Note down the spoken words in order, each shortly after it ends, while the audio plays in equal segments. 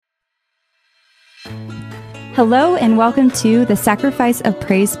Hello, and welcome to the Sacrifice of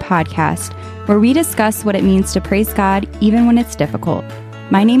Praise podcast, where we discuss what it means to praise God even when it's difficult.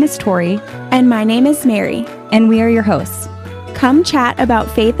 My name is Tori. And my name is Mary. And we are your hosts. Come chat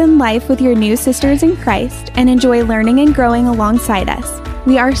about faith and life with your new sisters in Christ and enjoy learning and growing alongside us.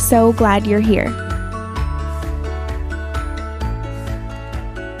 We are so glad you're here.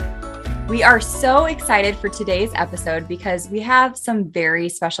 We are so excited for today's episode because we have some very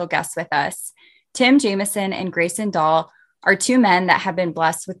special guests with us. Tim Jameson and Grayson Dahl are two men that have been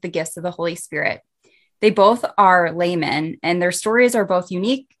blessed with the gifts of the Holy Spirit. They both are laymen, and their stories are both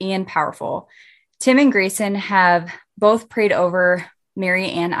unique and powerful. Tim and Grayson have both prayed over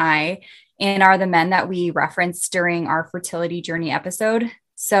Mary and I, and are the men that we referenced during our fertility journey episode.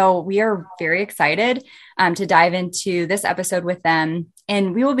 So we are very excited to dive into this episode with them,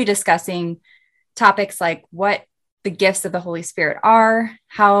 and we will be discussing topics like what the gifts of the Holy Spirit are,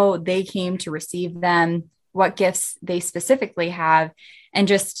 how they came to receive them, what gifts they specifically have, and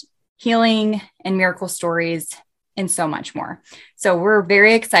just healing and miracle stories and so much more. So we're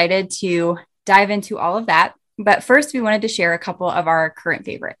very excited to dive into all of that. But first, we wanted to share a couple of our current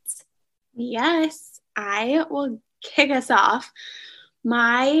favorites. Yes, I will kick us off.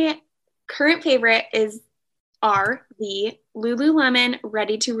 My current favorite are the Lululemon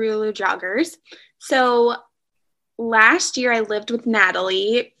Ready to Rulu joggers. So last year, I lived with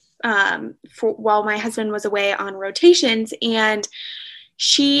Natalie while my husband was away on rotations, and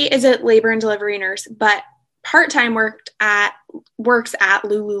she is a labor and delivery nurse, but part-time works at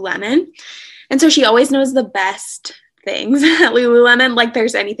Lululemon. And so she always knows the best things at Lululemon, like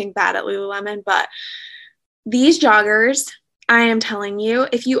there's anything bad at Lululemon. But these joggers, I am telling you,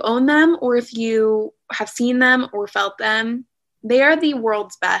 if you own them or if you have seen them or felt them, they are the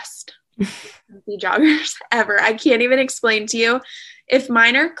world's best the joggers ever. I can't even explain to you. If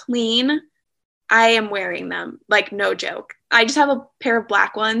mine are clean, I am wearing them, like no joke. I just have a pair of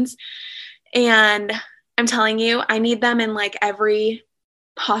black ones, and I'm telling you, I need them in like every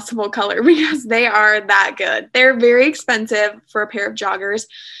possible color because they are that good. They're very expensive for a pair of joggers,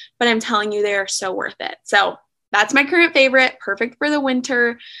 but I'm telling you, they are so worth it. So that's my current favorite. Perfect for the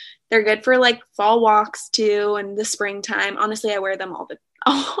winter. They're good for like fall walks too, and the springtime. Honestly, I wear them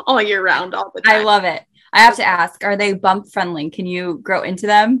all year round, all the time. I love it. I have to ask, are they bump friendly? Can you grow into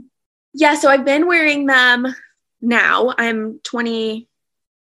them? Yeah, so I've been wearing them now. I'm 21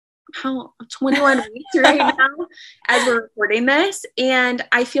 weeks right now as we're recording this. And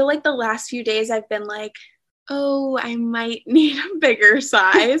I feel like the last few days I've been like, oh, I might need a bigger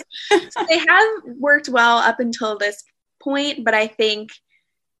size. So they have worked well up until this point, but I think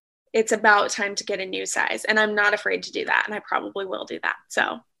it's about time to get a new size. And I'm not afraid to do that. And I probably will do that. So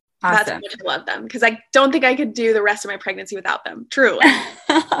awesome. That's how much I love them, because I don't think I could do the rest of my pregnancy without them. Truly.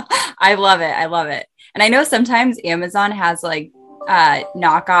 I love it. I love it. And I know sometimes Amazon has like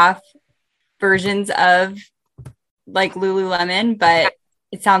knockoff versions of like Lululemon, but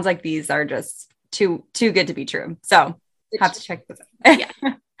it sounds like these are just too good to be true. So have to check this out.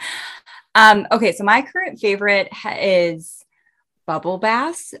 Yeah. Okay. So my current favorite is bubble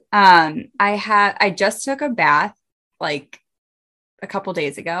baths. I just took a bath like a couple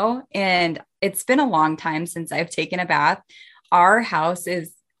days ago, and it's been a long time since I've taken a bath. Our house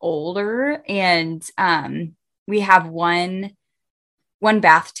is older, and we have one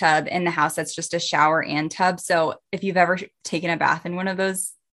bathtub in the house that's just a shower and tub. So if you've ever taken a bath in one of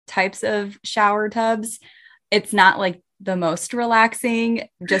those types of shower tubs, it's not like the most relaxing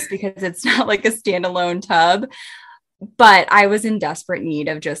just because it's not like a standalone tub. But I was in desperate need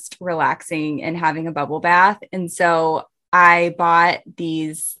of just relaxing and having a bubble bath. And so I bought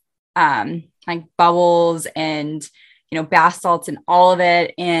these like bubbles and, bath salts and all of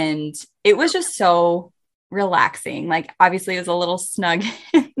it. And it was just so relaxing. Like obviously it was a little snug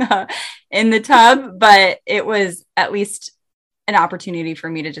in the tub, but it was at least an opportunity for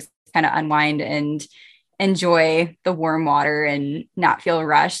me to just kind of unwind and enjoy the warm water and not feel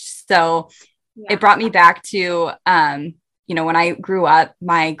rushed. So it brought me back to, when I grew up,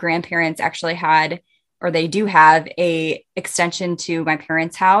 my grandparents actually they do have a extension to my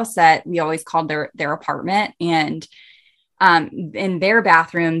parents' house that we always called their apartment. And in their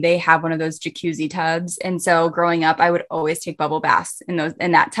bathroom, they have one of those jacuzzi tubs. And so growing up, I would always take bubble baths in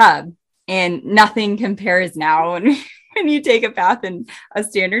that tub, and nothing compares now when you take a bath in a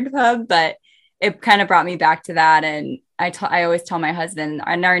standard tub, but it kind of brought me back to that. And I always tell my husband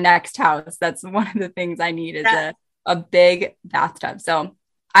in our next house, that's one of the things I need is a big bathtub. So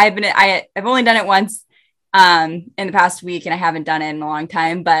I've only done it once in the past week, and I haven't done it in a long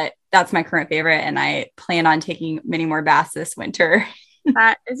time, but that's my current favorite. And I plan on taking many more baths this winter.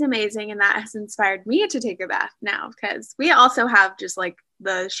 That is amazing. And that has inspired me to take a bath now because we also have just like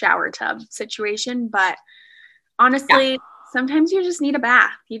the shower tub situation. But honestly, sometimes you just need a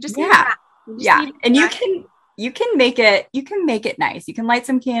bath. You just need a bath. And you can make it nice. You can light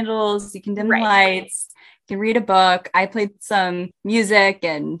some candles, you can dim the lights, you can read a book. I played some music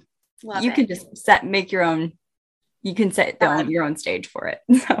and can just make your own, you can set your own stage for it.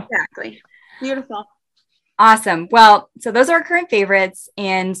 So. Exactly. Beautiful. Awesome. Well, so those are our current favorites.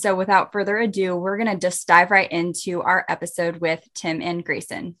 And so without further ado, we're going to just dive right into our episode with Tim and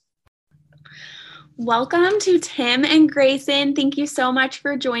Grayson. Welcome to Tim and Grayson. Thank you so much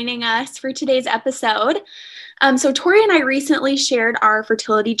for joining us for today's episode. So Tori and I recently shared our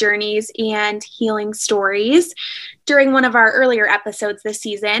fertility journeys and healing stories during one of our earlier episodes this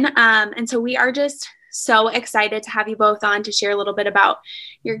season. And so we are just so excited to have you both on to share a little bit about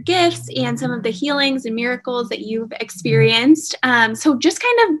your gifts and some of the healings and miracles that you've experienced. So just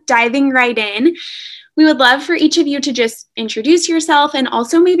kind of diving right in, we would love for each of you to just introduce yourself and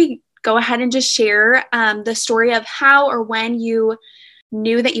also maybe go ahead and just share the story of how or when you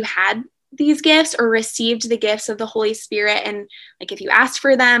knew that you had these gifts or received the gifts of the Holy Spirit, and like if you asked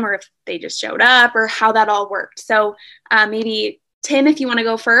for them or if they just showed up or how that all worked. So maybe Tim, if you want to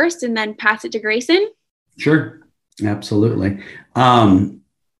go first and then pass it to Grayson. Sure. Absolutely.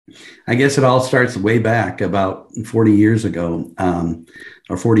 I guess it all starts way back about 40 years ago,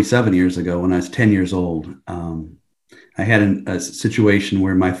 or 47 years ago when I was 10 years old. I had a situation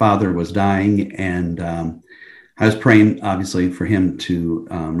where my father was dying, and I was praying, obviously, for him to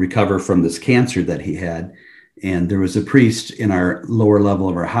recover from this cancer that he had. And there was a priest in our lower level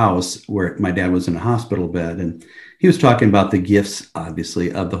of our house where my dad was in a hospital bed, and he was talking about the gifts,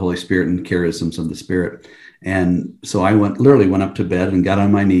 obviously, of the Holy Spirit and charisms of the Spirit. And so I literally went up to bed and got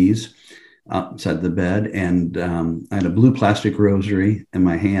on my knees outside the bed, and I had a blue plastic rosary in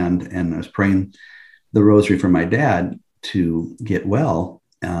my hand, and I was praying the rosary for my dad to get well.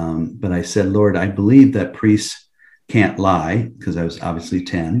 But I said, Lord, I believe that priests can't lie, because I was obviously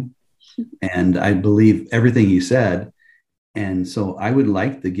 10, and I believe everything you said. And so I would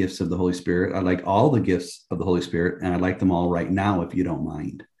like the gifts of the Holy Spirit. I like all the gifts of the Holy Spirit, and I'd like them all right now, if you don't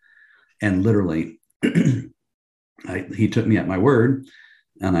mind. And literally, he took me at my word,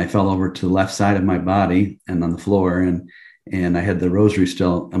 and I fell over to the left side of my body and on the floor, and I had the rosary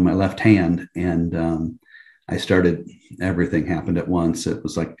still on my left hand, and I started, everything happened at once. It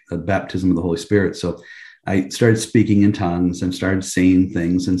was like a baptism of the Holy Spirit. So I started speaking in tongues and started seeing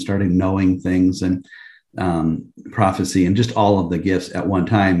things and started knowing things, and prophecy and just all of the gifts at one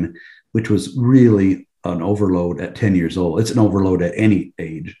time, which was really an overload at 10 years old. It's an overload at any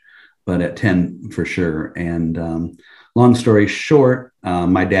age, but at 10 for sure. And long story short,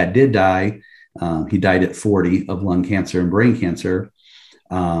 my dad did die. He died at 40 of lung cancer and brain cancer.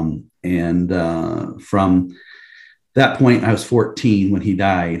 From that point, I was 14 when he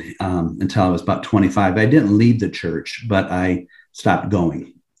died, until I was about 25. I didn't leave the church, but I stopped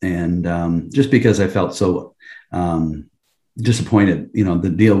going. And just because I felt so disappointed,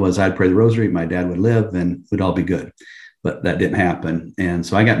 the deal was I'd pray the rosary, my dad would live, and we'd all be good. But that didn't happen. And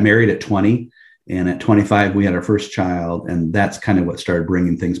so I got married at 20, and at 25, we had our first child. And that's kind of what started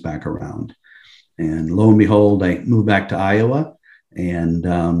bringing things back around. And lo and behold, I moved back to Iowa,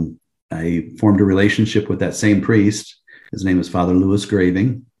 and I formed a relationship with that same priest. His name is Father Louis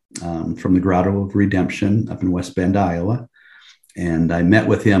Graving, from the Grotto of Redemption up in West Bend, Iowa. And I met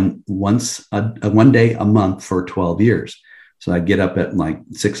with him one day a month for 12 years. So I'd get up at like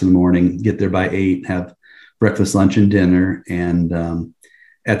 6 a.m, get there by 8, have breakfast, lunch, and dinner. And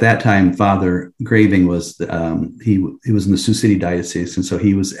at that time, Father Graving was, he was in the Sioux City Diocese. And so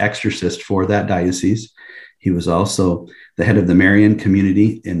he was exorcist for that diocese. He was also the head of the Marian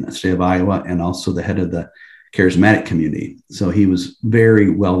community in the state of Iowa, and also the head of the charismatic community. So he was very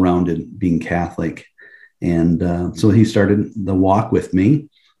well-rounded, being Catholic. And so he started the walk with me,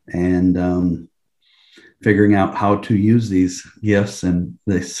 and figuring out how to use these gifts and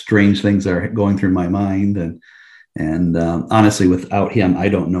the strange things that are going through my mind. And honestly, without him, I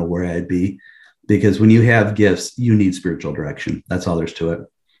don't know where I'd be, because when you have gifts, you need spiritual direction. That's all there's to it.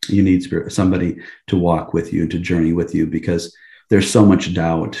 You need somebody to walk with you, to journey with you, because there's so much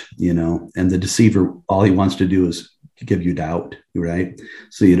doubt, and the deceiver, all he wants to do is give you doubt, right?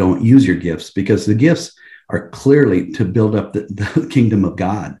 So you don't use your gifts, because the gifts are clearly to build up the kingdom of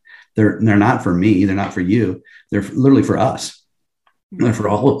God. They're not for me. They're not for you. They're literally for us. They're for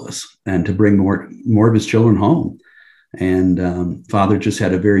all of us, and to bring more of his children home. And Father just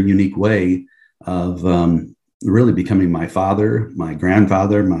had a very unique way of really becoming my father, my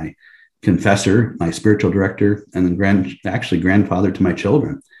grandfather, my confessor, my spiritual director, and then grandfather to my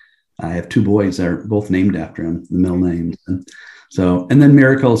children. I have two boys that are both named after him, the middle names. And then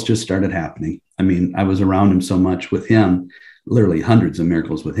miracles just started happening. I mean, I was around him so much with him, literally hundreds of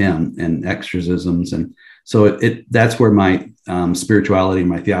miracles with him and exorcisms. And so that's where my spirituality,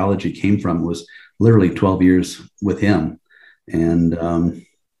 my theology came from, was literally 12 years with him. And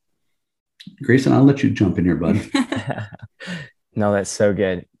Grayson, I'll let you jump in here, bud. No, that's so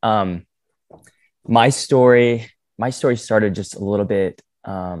good. My story started just a little bit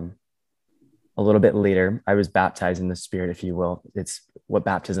later. I was baptized in the Spirit, if you will. It's what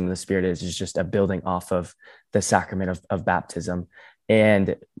baptism in the Spirit is just a building off of the sacrament of baptism.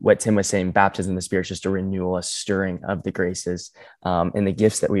 And what Tim was saying, baptism in the Spirit is just a renewal, a stirring of the graces and the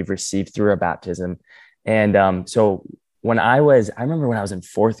gifts that we've received through our baptism. And so I remember when I was in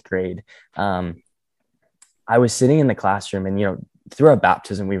fourth grade, I was sitting in the classroom, and, through our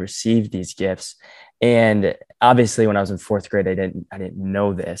baptism, we received these gifts. And obviously when I was in fourth grade, I didn't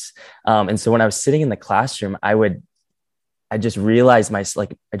know this. And so when I was sitting in the classroom, I just realized I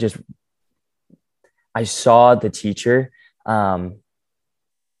saw the teacher. And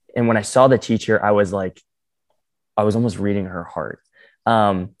when I saw the teacher, I was almost reading her heart.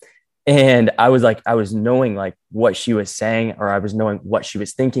 And I was knowing like what she was saying, or I was knowing what she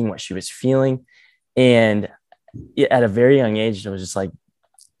was thinking, what she was feeling. And at a very young age, I was just like,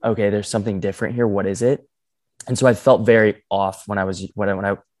 okay, there's something different here. What is it? And so I felt very off when I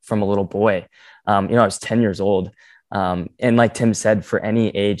from a little boy. I was 10 years old. And like Tim said, for any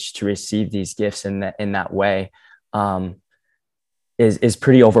age to receive these gifts in that way is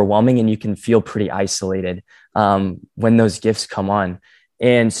pretty overwhelming, and you can feel pretty isolated when those gifts come on.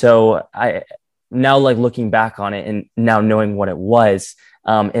 And so I now, like, looking back on it and now knowing what it was,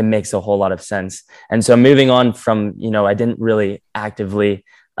 it makes a whole lot of sense. And so moving on from, I didn't really actively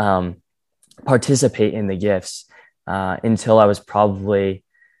participate in the gifts until I was probably,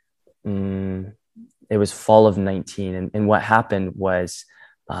 it was fall of 19. And what happened was,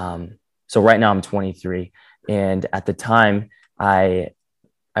 so right now I'm 23. And at the time I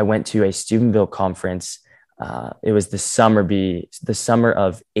went to a Steubenville conference. It was the summer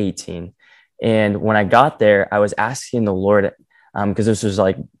of 18. And when I got there, I was asking the Lord, because this was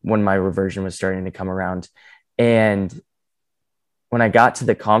like when my reversion was starting to come around. And when I got to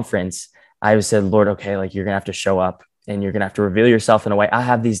the conference, I said, Lord, okay, like, you're going to have to show up and you're going to have to reveal yourself in a way. I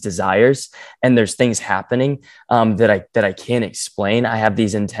have these desires and there's things happening that I can't explain. I have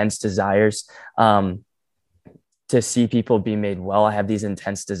these intense desires to see people be made well. I have these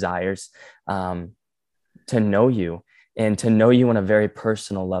intense desires to know you, and to know you on a very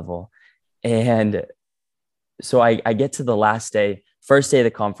personal level. And so I get to the last day, first day of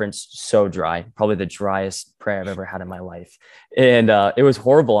the conference, so dry, probably the driest prayer I've ever had in my life. And it was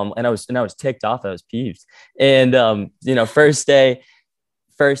horrible. And I was ticked off. I was peeved. And, first day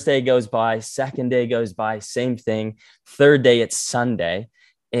goes by, second day goes by, same thing. Third day, it's Sunday.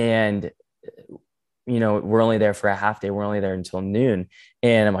 And, we're only there for a half day. We're only there until noon.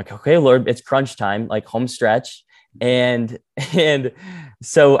 And I'm like, okay, Lord, it's crunch time, like home stretch. And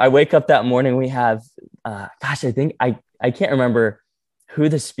so I wake up that morning. We have, I think I can't remember who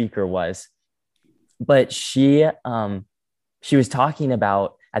the speaker was, but she was talking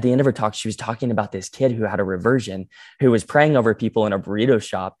about, at the end of her talk, she was talking about this kid who had a reversion, who was praying over people in a burrito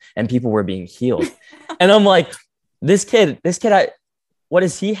shop and people were being healed. And I'm like, this kid, what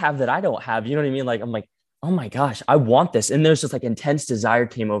does he have that I don't have? You know what I mean? Like, I'm like, oh my gosh, I want this. And there's just like intense desire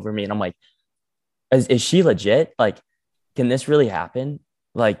came over me. And I'm like, is she legit? Like, can this really happen?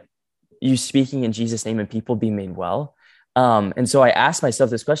 Like, you speaking in Jesus' name and people be made well? And so I asked myself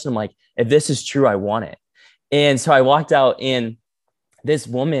this question. I'm like, if this is true, I want it. And so I walked out, and this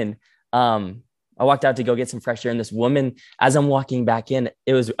woman, I walked out to go get some fresh air. And this woman, as I'm walking back in,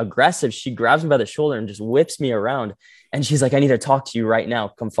 it was aggressive. She grabs me by the shoulder and just whips me around. And she's like, I need to talk to you right now.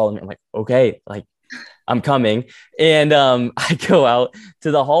 Come follow me. I'm like, okay, like, I'm coming. And I go out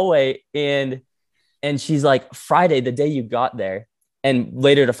to the hallway, and she's like, Friday, the day you got there. And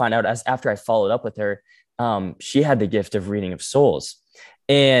later to find out, after I followed up with her, she had the gift of reading of souls.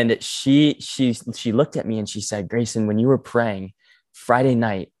 And she looked at me and she said, Grayson, when you were praying Friday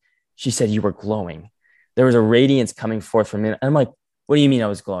night, she said you were glowing. There was a radiance coming forth from me. And I'm like, what do you mean I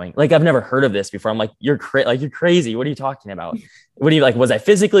was glowing? Like, I've never heard of this before. I'm like, you're crazy. What are you talking about? What do you like? Was I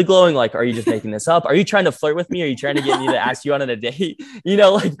physically glowing? Like, are you just making this up? Are you trying to flirt with me? Are you trying to get me to ask you out on a date?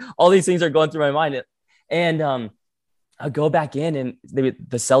 Like, all these things are going through my mind. And I go back in, and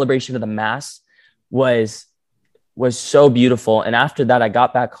the celebration of the Mass was so beautiful. And after that, I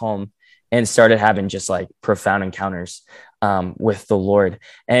got back home, and started having just like profound encounters with the Lord.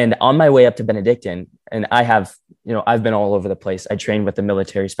 And on my way up to Benedictine, and I've been all over the place. I trained with the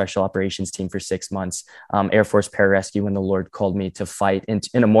military special operations team for 6 months, Air Force pararescue, when the Lord called me to fight in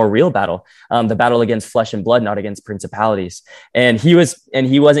a more real battle, the battle against flesh and blood, not against principalities. And he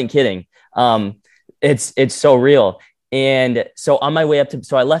wasn't kidding. It's so real. And so on my way up to,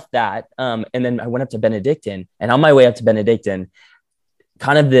 so I left that, and then I went up to Benedictine, and on my way up to Benedictine,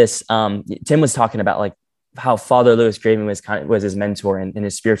 kind of this, Tim was talking about like how Father Louis Craven was his mentor and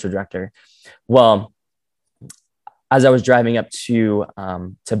his spiritual director. Well, as I was driving up to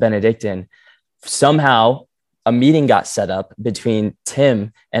Benedictine, somehow a meeting got set up between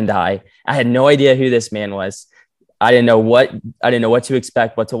Tim and I. I had no idea who this man was. I didn't know what to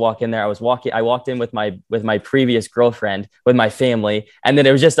expect, what to walk in there. I walked in with my previous girlfriend, with my family, and then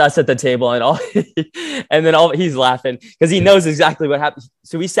it was just us at the table, and he's laughing because he knows exactly what happened.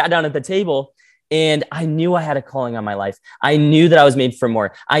 So we sat down at the table, and I knew I had a calling on my life. I knew that I was made for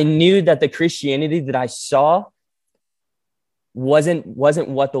more. I knew that the Christianity that I saw wasn't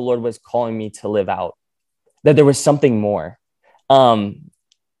what the Lord was calling me to live out, that there was something more.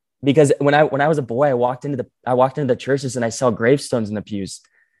 Because when I was a boy, I walked into the churches and I saw gravestones in the pews.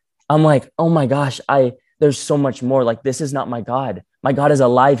 I'm like, oh my gosh, there's so much more. Like, this is not my God. My God is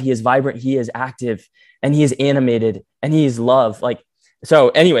alive. He is vibrant. He is active, and he is animated, and he is love. Like, so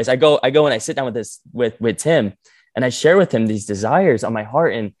anyways, I go and I sit down with Tim, and I share with him these desires on my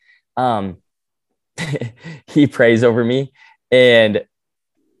heart. And he prays over me, and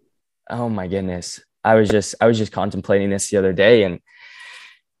oh my goodness, I was just contemplating this the other day, and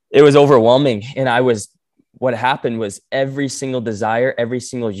it was overwhelming. And what happened was every single desire, every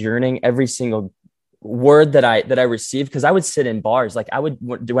single yearning, every single word that I received, because I would sit in bars. Like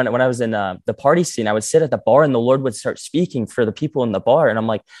when I was in the party scene, I would sit at the bar, and the Lord would start speaking for the people in the bar. And I'm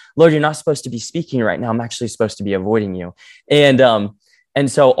like, Lord, you're not supposed to be speaking right now. I'm actually supposed to be avoiding you. And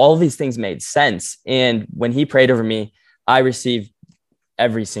so all of these things made sense. And when he prayed over me, I received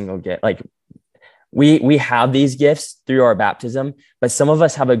every single gift. Like, we have these gifts through our baptism, but some of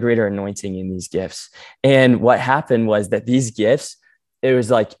us have a greater anointing in these gifts. And what happened was that these gifts, it was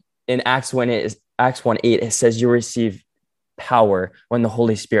like in Acts 1:8, it says you'll receive power when the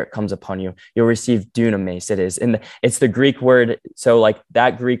Holy Spirit comes upon you. You'll receive dunamis. It is. And it's the Greek word. So like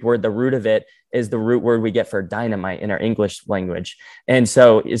that Greek word, the root of it is the root word we get for dynamite in our English language. And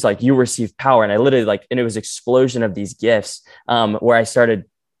so it's like you receive power. And I literally and it was explosion of these gifts where I started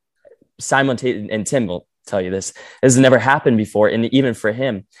simultaneously, and Tim will tell you this has never happened before. And even for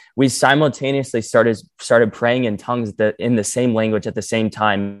him, we simultaneously started praying in tongues in the same language at the same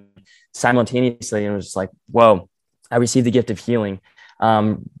time simultaneously. And it was just like, whoa, I received the gift of healing,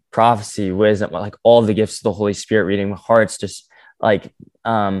 prophecy, wisdom, like all the gifts of the Holy Spirit, reading hearts, just like,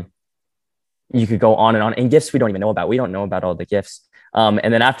 you could go on, and gifts we don't even know about. We don't know about all the gifts.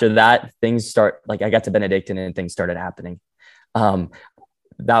 And then after that, things start, like I got to Benedictine and things started happening.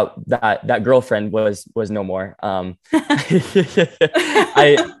 That girlfriend was no more. I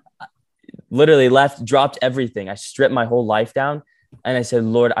literally dropped everything. I stripped my whole life down, and I said,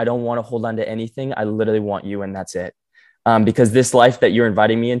 Lord, I don't want to hold on to anything. I literally want you, and that's it. Because this life that you're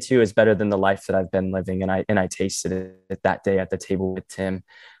inviting me into is better than the life that I've been living. And I tasted it that day at the table with Tim.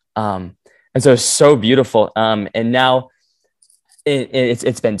 And so it's so beautiful. And now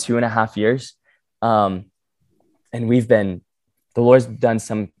it's been 2.5 years. And the Lord's done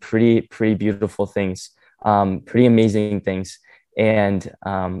some pretty beautiful things, pretty amazing things. And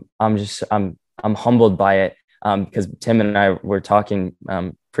I'm humbled by it, because Tim and I were talking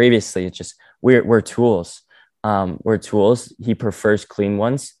previously. It's just, we're tools. We're tools. He prefers clean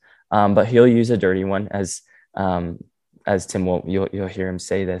ones, but he'll use a dirty one, as Tim will, you'll hear him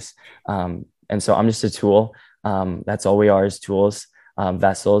say this. And so I'm just a tool. That's all we are, is tools,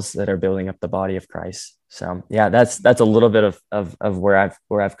 vessels that are building up the body of Christ. So yeah, that's a little bit of where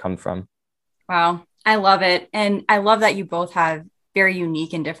I've come from. Wow. I love it. And I love that you both have very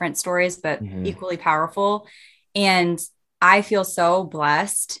unique and different stories, but equally powerful. And I feel so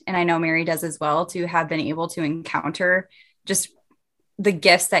blessed, and I know Mary does as well, to have been able to encounter just the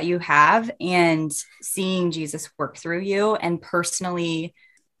gifts that you have and seeing Jesus work through you and personally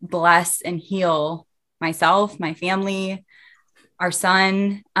bless and heal myself, my family, our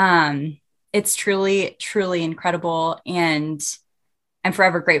son. It's truly, truly incredible. And I'm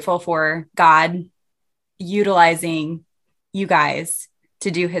forever grateful for God utilizing you guys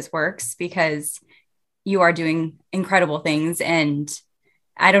to do his works, because you are doing incredible things. And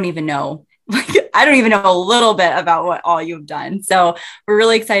I don't even know a little bit about what all you've done. So we're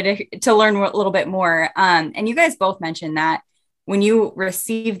really excited to learn a little bit more. And you guys both mentioned that when you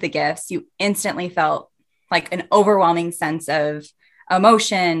received the gifts, you instantly felt like an overwhelming sense of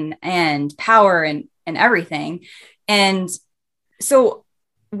emotion and power and everything. And so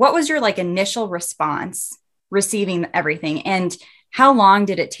what was your like initial response receiving everything? And how long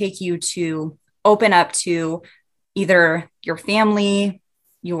did it take you to open up to either your family,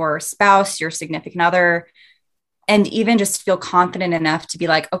 your spouse, your significant other, and even just feel confident enough to be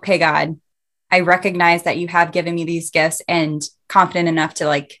like, okay, God, I recognize that you have given me these gifts, and confident enough to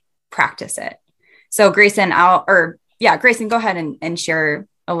like practice it. So Grayson, Grayson, go ahead and share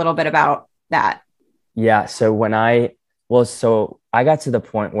a little bit about that. Yeah. So I got to the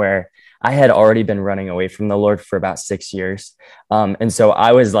point where I had already been running away from the Lord for about 6 years. And so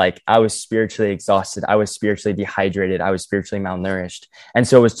I was spiritually exhausted. I was spiritually dehydrated. I was spiritually malnourished. And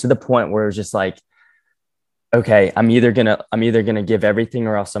so it was to the point where it was just like, okay, I'm either gonna give everything,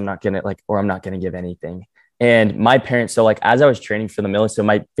 or else I'm not gonna give anything. And my parents, so like as I was training for the military, so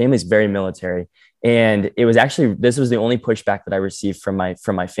my family's very military. And it was actually, this was the only pushback that I received from my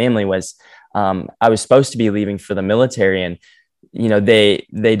family was, I was supposed to be leaving for the military, and they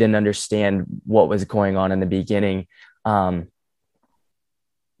didn't understand what was going on in the beginning. And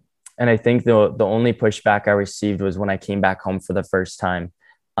I think the only pushback I received was when I came back home for the first time.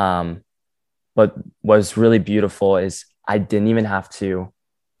 But what's really beautiful is I didn't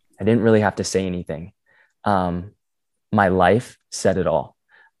really have to say anything. My life said it all.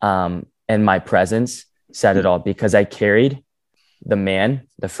 And my presence said it all, because I carried the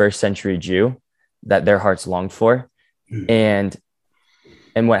first century Jew that their hearts longed for. And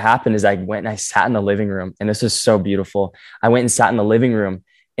what happened is I went and I sat in the living room, and this was so beautiful. I went and sat in the living room,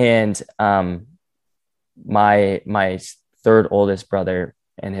 and my third oldest brother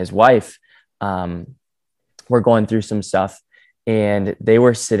and his wife were going through some stuff, and they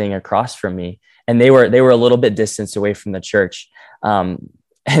were sitting across from me, and they were a little bit distanced away from the church.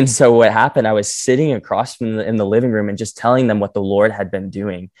 And so what happened, I was sitting across from in the living room and just telling them what the Lord had been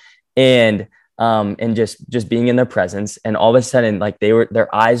doing, and just being in their presence. And all of a sudden, like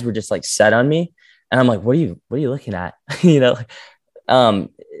their eyes were just like set on me. And I'm like, what are you looking at?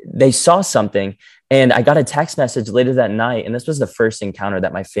 They saw something. And I got a text message later that night. And this was the first encounter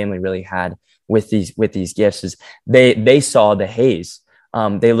that my family really had with these gifts, is they saw the haze.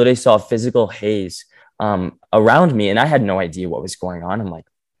 They literally saw a physical haze around me. And I had no idea what was going on. I'm like,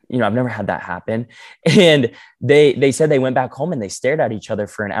 I've never had that happen. And they said they went back home and they stared at each other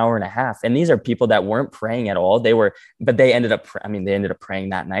for an hour and a half. And these are people that weren't praying at all. But they ended up praying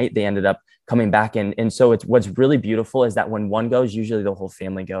that night. They ended up coming back. And so what's really beautiful is that when one goes, usually the whole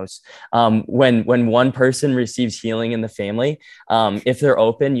family goes. When one person receives healing in the family, if they're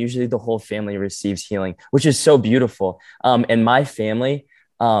open, usually the whole family receives healing, which is so beautiful. And my family,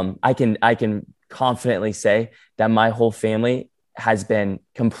 I can confidently say that my whole family has been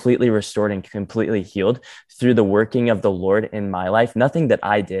completely restored and completely healed through the working of the Lord in my life. Nothing that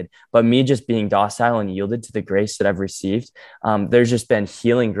I did, but me just being docile and yielded to the grace that I've received. There's just been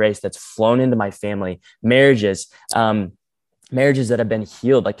healing grace that's flown into my family, marriages that have been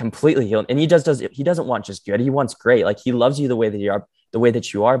healed, like completely healed. And he doesn't want just good. He wants great. Like he loves you the way that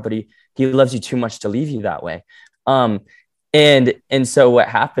you are, but he loves you too much to leave you that way. And so what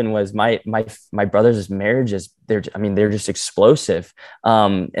happened was my brothers' marriages, they're just explosive.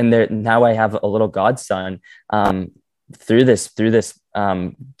 And now I have a little godson, through this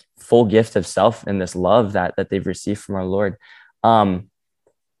full gift of self and this love that they've received from our Lord. And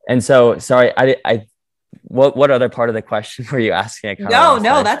so, sorry, what other part of the question were you asking? No,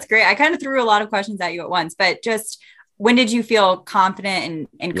 that's great. I kind of threw a lot of questions at you at once, but just when did you feel confident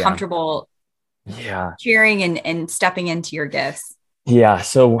and comfortable sharing and stepping into your gifts? Yeah.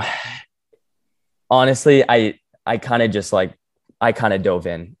 So honestly, I kind of dove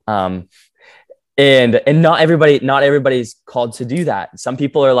in. And not everybody's called to do that. Some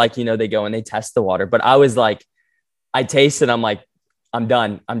people are like, they go and they test the water, but I was like, I tasted, I'm like, I'm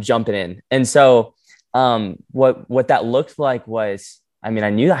done. I'm jumping in. And so, what that looked like was, I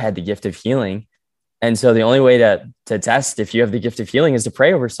knew I had the gift of healing. And so the only way to test if you have the gift of healing is to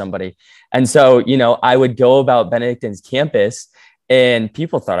pray over somebody. And so, I would go about Benedictine's campus and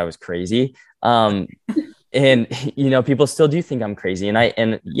people thought I was crazy. And, people still do think I'm crazy.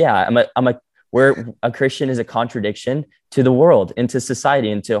 Where a Christian is a contradiction to the world and to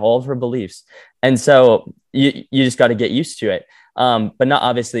society and to all of her beliefs. And so you just got to get used to it. But not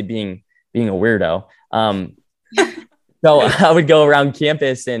obviously being a weirdo. So I would go around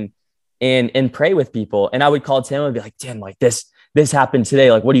campus and pray with people. And I would call Tim and be like, Tim, like this happened today.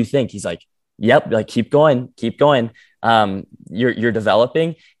 Like, what do you think? He's like, yep. Like, keep going. You're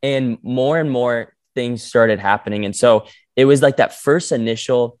developing, and more things started happening. And so it was like that first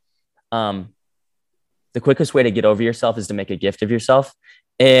initial, the quickest way to get over yourself is to make a gift of yourself.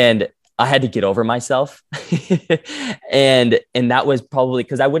 And I had to get over myself. and that was probably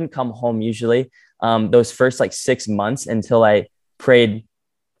because I wouldn't come home usually those first like 6 months until I prayed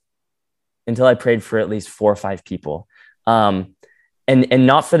for at least 4 or 5 people. And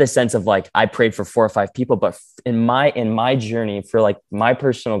not for the sense of like, I prayed for 4 or 5 people, but in my journey for like my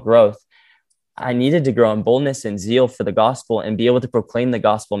personal growth, I needed to grow in boldness and zeal for the gospel and be able to proclaim the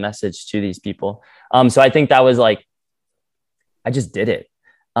gospel message to these people. So I think that was like, I just did it.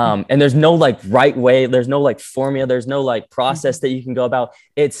 And there's no like right way, there's no like formula, there's no like process that you can go about.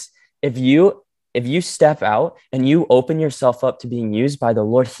 It's if you step out and you open yourself up to being used by the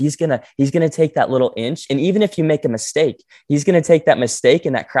Lord, he's going to take that little inch. And even if you make a mistake, he's going to take that mistake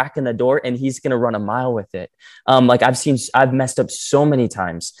and that crack in the door, and he's going to run a mile with it. Like I've messed up so many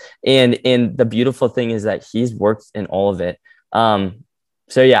times. And the beautiful thing is that he's worked in all of it.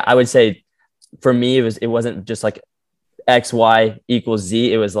 So yeah, I would say for me, it wasn't just like X, Y equals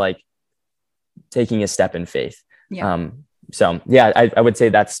Z. It was like taking a step in faith. Yeah. So yeah, I would say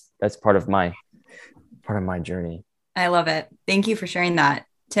that's part of my journey. I love it. Thank you for sharing that.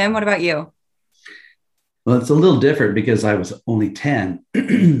 Tim, what about you? Well, it's a little different because I was only 10.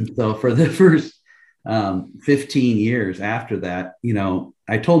 So for the first 15 years after that,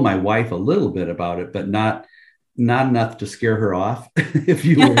 I told my wife a little bit about it, but not enough to scare her off, if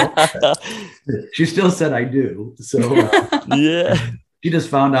you will. She still said I do. So yeah, she just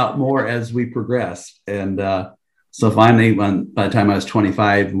found out more as we progressed. And so finally, by the time I was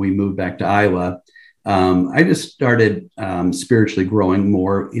 25 and we moved back to Iowa, I just started spiritually growing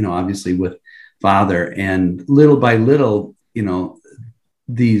more, obviously with Father, and little by little,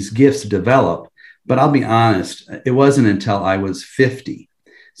 these gifts develop. But I'll be honest, it wasn't until I was 50.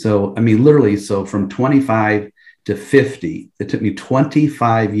 So, literally, so from 25 to 50, it took me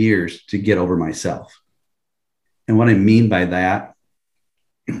 25 years to get over myself. And what I mean by that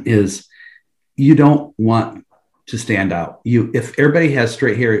is you don't want to stand out. If everybody has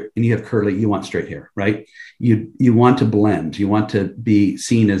straight hair and you have curly, you want straight hair, right? You want to blend. You want to be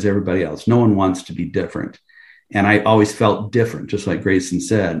seen as everybody else. No one wants to be different. And I always felt different, just like Grayson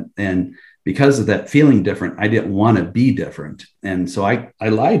said. And because of that feeling different, I didn't want to be different. And so I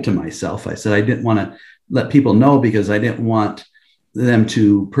lied to myself. I said I didn't want to let people know because I didn't want them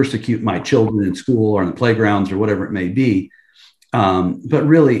to persecute my children in school or in the playgrounds or whatever it may be. But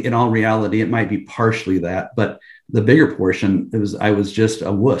really, in all reality, it might be partially that. But the bigger portion, I was just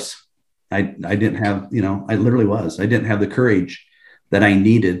a wuss. I didn't have, I literally was. I didn't have the courage that I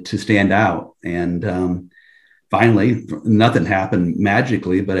needed to stand out. And finally, nothing happened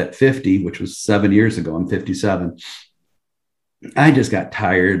magically. But at 50, which was 7 years ago, I'm 57, I just got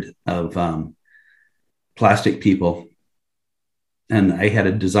tired of plastic people. And I had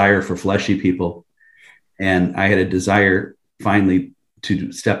a desire for fleshy people. And I had a desire finally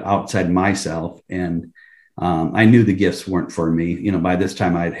to step outside myself. And I knew the gifts weren't for me. By this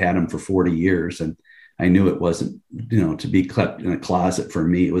time I'd had them for 40 years, and I knew it wasn't, to be kept in a closet for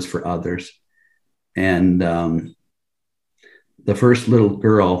me. It was for others. And the first little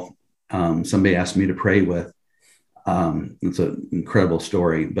girl somebody asked me to pray with, it's an incredible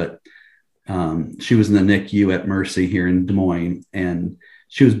story, but she was in the NICU at Mercy here in Des Moines, and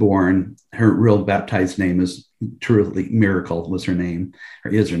she was born. Her real baptized name is truly Miracle was her name,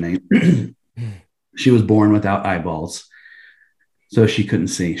 or is her name. She was born without eyeballs, so she couldn't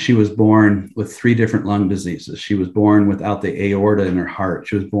see. She was born with 3 different lung diseases. She was born without the aorta in her heart.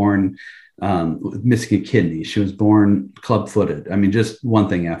 She was born with missing a kidney. She was born club-footed. Just one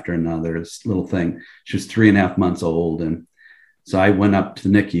thing after another, this little thing. She was 3.5 months old. And so I went up to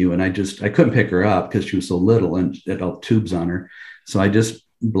the NICU, and I couldn't pick her up because she was so little and had all tubes on her. So I just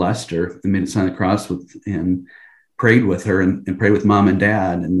blessed her and made a sign of the cross and prayed with her and prayed with Mom and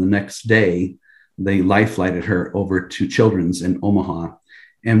Dad. And the next day, they life flighted her over to Children's in Omaha.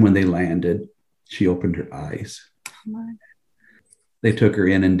 And when they landed, she opened her eyes. They took her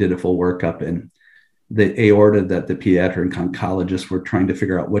in and did a full workup, and the aorta that the pediatric oncologists were trying to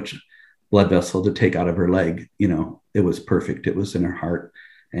figure out which blood vessel to take out of her leg, it was perfect. It was in her heart,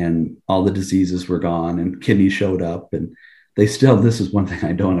 and all the diseases were gone, and kidneys showed up. And this is one thing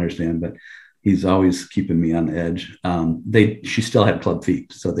I don't understand, but he's always keeping me on the edge. She still had club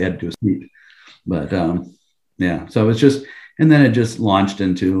feet, so they had to do a sweep. But yeah, so it's just, and then it just launched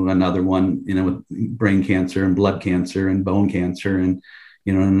into another one, with brain cancer and blood cancer and bone cancer, and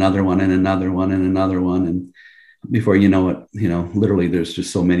another one and another one and another one. And before you know it, literally there's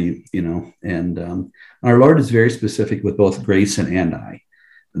just so many, and our Lord is very specific with both Grayson and I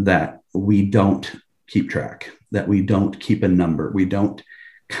that we don't keep track. that we don't keep a number. We don't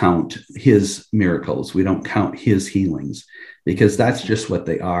count his miracles. We don't count his healings, because that's just what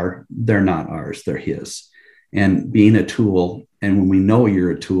they are. They're not ours, they're his. And being a tool, and when we know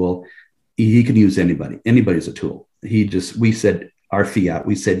you're a tool, he can use anybody. Anybody's a tool. We said our fiat,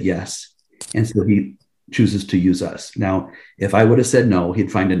 we said yes. And so he chooses to use us. Now, if I would have said no,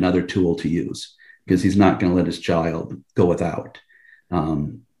 he'd find another tool to use, because he's not going to let his child go without.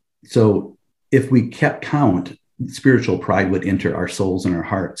 So if we kept count, spiritual pride would enter our souls and our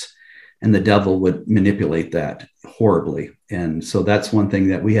hearts, and the devil would manipulate that horribly. And so that's one thing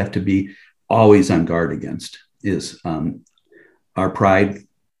that we have to be always on guard against, is our pride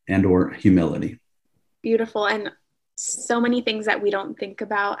and or humility. Beautiful. And so many things that we don't think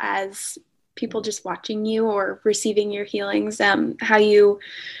about as people just watching you or receiving your healings, how you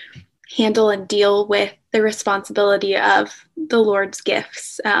handle and deal with the responsibility of the Lord's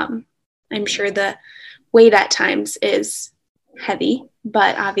gifts. I'm sure the weight at times is heavy,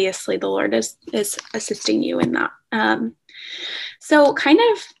 but obviously the Lord is assisting you in that. So kind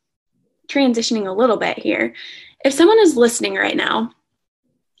of transitioning a little bit here, if someone is listening right now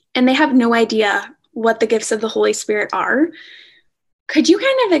and they have no idea what the gifts of the Holy Spirit are, could you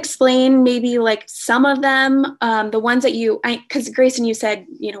kind of explain maybe like some of them, the ones that because Grayson, you said,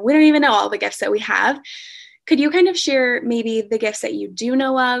 we don't even know all the gifts that we have. Could you kind of share maybe the gifts that you do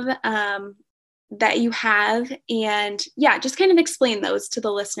know of, that you have, and just kind of explain those to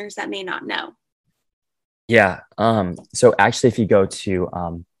the listeners that may not know? Yeah. So actually, if you go to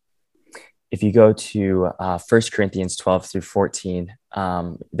 1 Corinthians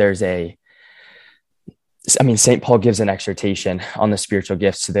 12-14, St. Paul gives an exhortation on the spiritual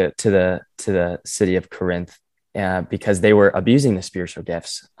gifts to the city of Corinth, because they were abusing the spiritual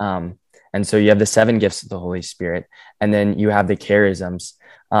gifts. And so you have the 7 gifts of the Holy Spirit, and then you have the charisms.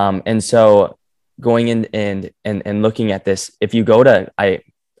 And so going in and looking at this, if you go to, I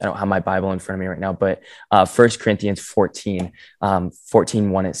don't have my Bible in front of me right now, but 1 Corinthians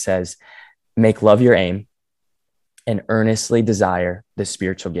 14:1, it says, "Make love your aim and earnestly desire the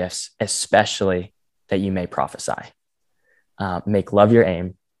spiritual gifts, especially that you may prophesy." Make love your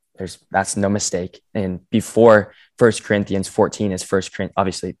aim. That's no mistake. And before 1 Corinthians 14 is 1 Corinthians,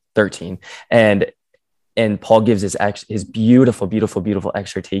 obviously 13. And Paul gives his beautiful, beautiful, beautiful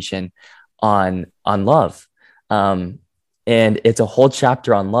exhortation on love. And it's a whole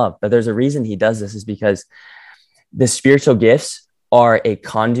chapter on love, but there's a reason he does this, is because the spiritual gifts are a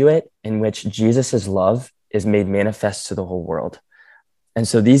conduit in which Jesus's love is made manifest to the whole world. And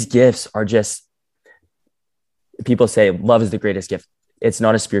so these gifts are just, people say love is the greatest gift. It's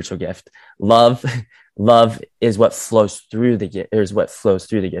not a spiritual gift. Love is what flows through the gift, is what flows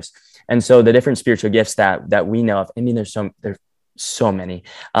through the gifts. And so the different spiritual gifts that we know of, there's so many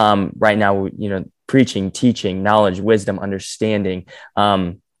right now, preaching, teaching, knowledge, wisdom, understanding.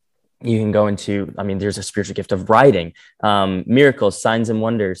 You can go into, there's a spiritual gift of writing, miracles, signs and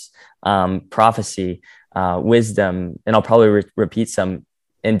wonders, prophecy, wisdom, and I'll probably repeat some.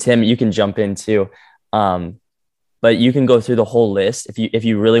 And Tim, you can jump in too. But you can go through the whole list if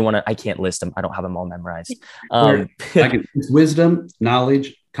you really want to. I can't list them. I don't have them all memorized. It's wisdom,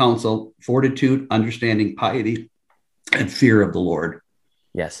 knowledge, counsel, fortitude, understanding, piety, and fear of the Lord.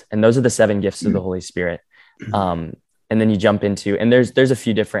 Yes. And those are the 7 gifts of the Holy Spirit. And then you jump into, and there's a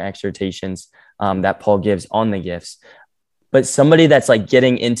few different exhortations that Paul gives on the gifts. But somebody that's like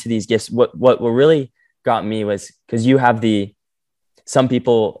getting into these gifts, what really got me was, because you have some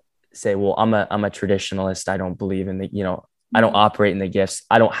people say, well, I'm a traditionalist. I don't believe in I don't operate in the gifts.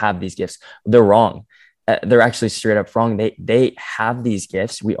 I don't have these gifts. They're wrong. They're actually straight up wrong. They have these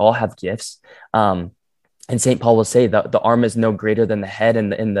gifts. We all have gifts. And St. Paul will say that the arm is no greater than the head,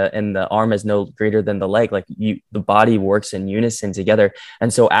 and the arm is no greater than the leg. Like the body works in unison together.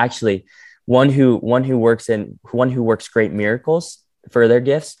 And so actually one who works great miracles for their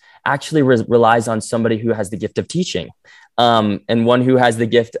gifts actually relies on somebody who has the gift of teaching. And one who has the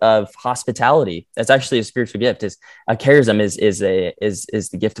gift of hospitality. That's actually a spiritual gift. Is a charism is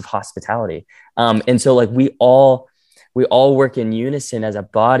the gift of hospitality. And so like we all work in unison as a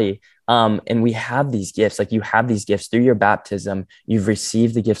body. And we have these gifts, like you have these gifts through your baptism. You've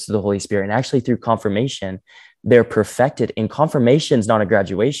received the gifts of the Holy Spirit, and actually through confirmation, they're perfected. And confirmation is not a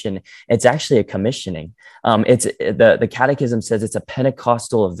graduation; it's actually a commissioning. It's the Catechism says it's a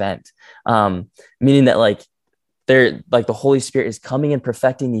Pentecostal event, meaning that like the Holy Spirit is coming and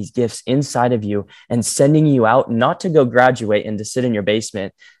perfecting these gifts inside of you and sending you out, not to go graduate and to sit in your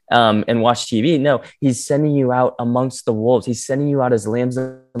basement and watch TV. No, he's sending you out amongst the wolves. He's sending you out as lambs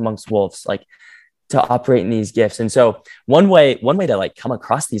amongst wolves, like to operate in these gifts. And so one way to like come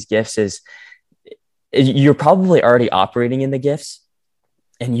across these gifts is you're probably already operating in the gifts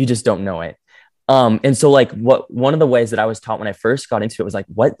and you just don't know it. And so like one of the ways that I was taught when I first got into it was like,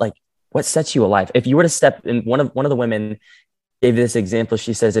 what sets you alive? If you were to step in, one of the women gave this example.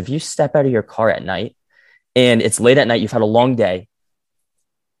 She says, if you step out of your car at night and it's late at night, you've had a long day,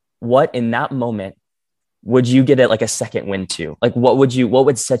 what in that moment would you get like a second wind to? Like, what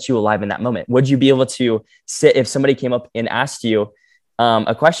would set you alive in that moment? Would you be able to sit, if somebody came up and asked you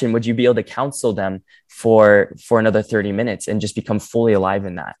a question, would you be able to counsel them for another 30 minutes and just become fully alive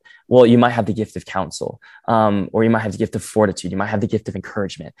in that? Well, you might have the gift of counsel, or you might have the gift of fortitude. You might have the gift of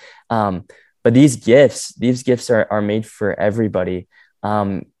encouragement. But these gifts are made for everybody.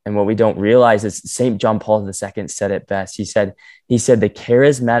 And what we don't realize is St. John Paul II said it best. He said the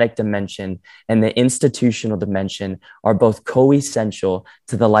charismatic dimension and the institutional dimension are both co-essential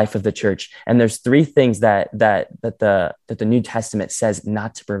to the life of the church. And there's three things that the New Testament says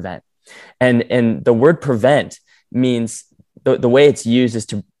not to prevent. And the word prevent means the way it's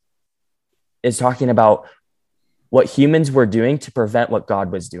used is talking about what humans were doing to prevent what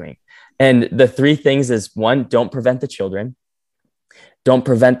God was doing. And the three things is, one, don't prevent the children. Don't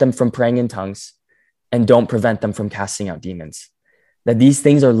prevent them from praying in tongues, and don't prevent them from casting out demons. That these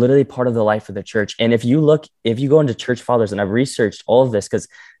things are literally part of the life of the church. And if you go into church fathers, and I've researched all of this because,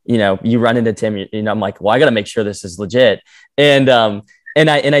 you run into Tim, I'm like, well, I got to make sure this is legit. And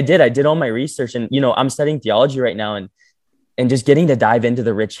I did all my research, and, I'm studying theology right now, and just getting to dive into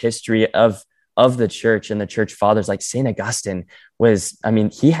the rich history of the church and the church fathers. Like St. Augustine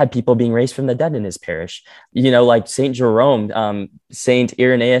he had people being raised from the dead in his parish, like St. Jerome, St.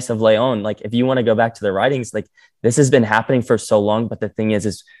 Irenaeus of Leon. Like, if you want to go back to the writings, like, this has been happening for so long, but the thing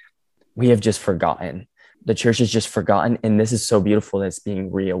is we have just forgotten. The church has just forgotten. And this is so beautiful that it's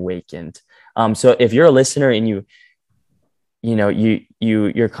being reawakened. So if you're a listener and you're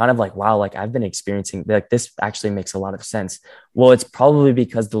kind of like, wow, like I've been experiencing, like, this actually makes a lot of sense. Well, it's probably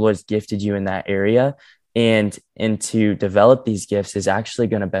because the Lord's gifted you in that area, and to develop these gifts is actually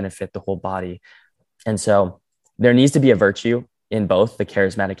going to benefit the whole body. And so there needs to be a virtue in both the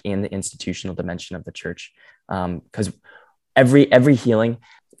charismatic and the institutional dimension of the church. Because every healing,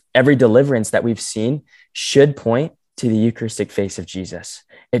 every deliverance that we've seen should point to the Eucharistic face of Jesus.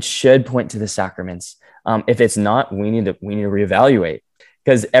 It should point to the sacraments. If it's not, we need to reevaluate,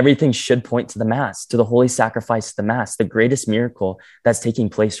 because everything should point to the Mass, to the holy sacrifice of the Mass, the greatest miracle that's taking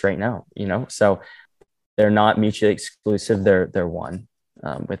place right now. So they're not mutually exclusive. They're one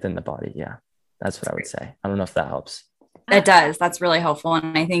within the body. Yeah, that's what I would say. I don't know if that helps. It does. That's really helpful.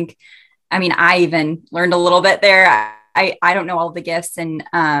 And I think, I even learned a little bit there. I don't know all of the gifts, and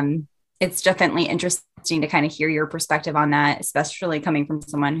it's definitely interesting to kind of hear your perspective on that, especially coming from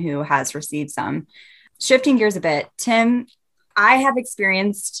someone who has received some. Shifting gears a bit, Tim, I have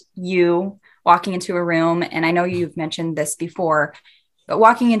experienced you walking into a room, and I know you've mentioned this before, but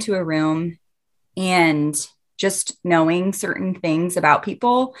walking into a room and just knowing certain things about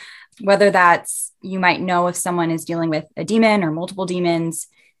people, whether that's, you might know if someone is dealing with a demon or multiple demons,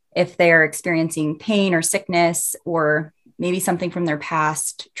 if they're experiencing pain or sickness, or maybe something from their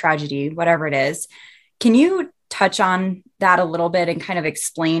past tragedy, whatever it is. Can you touch on that a little bit and kind of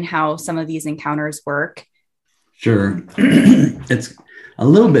explain how some of these encounters work? Sure. It's a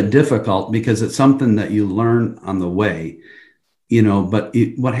little bit difficult because it's something that you learn on the way, but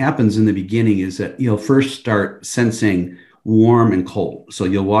what happens in the beginning is that you'll first start sensing warm and cold. So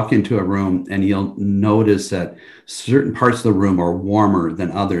you'll walk into a room and you'll notice that certain parts of the room are warmer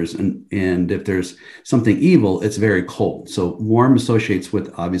than others. And if there's something evil, it's very cold. So warm associates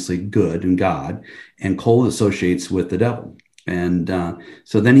with obviously good and God, and cold associates with the devil. And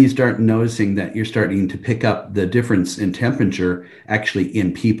so then you start noticing that you're starting to pick up the difference in temperature actually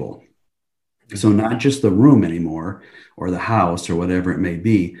in people. So not just the room anymore, or the house, or whatever it may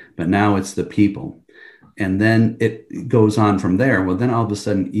be, but now it's the people. And then it goes on from there. Well, then all of a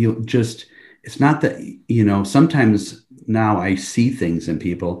sudden it's not that, sometimes now I see things in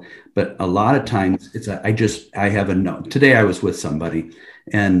people, but a lot of times I have a note. Today I was with somebody,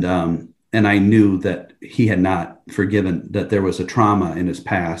 and I knew that he had not forgiven, that there was a trauma in his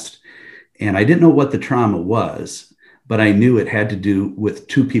past. And I didn't know what the trauma was, but I knew it had to do with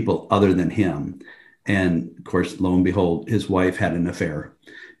two people other than him. And of course, lo and behold, his wife had an affair,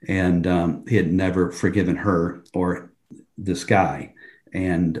 and he had never forgiven her or this guy.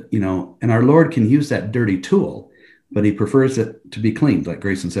 And, and our Lord can use that dirty tool, but he prefers it to be cleaned, like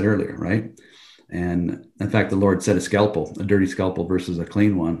Grayson said earlier, right? And in fact, the Lord said a dirty scalpel versus a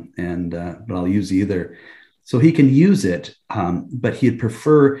clean one. And, but I'll use either. So he can use it, but he'd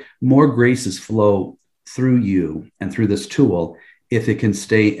prefer more graces flow through you and through this tool if it can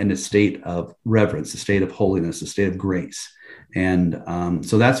stay in a state of reverence, a state of holiness, a state of grace. And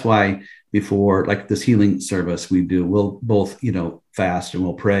so that's why before, like this healing service we'll both, fast, and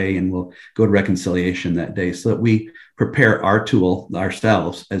we'll pray, and we'll go to reconciliation that day, so that we prepare our tool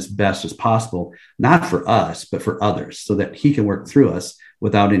ourselves as best as possible, not for us, but for others, so that he can work through us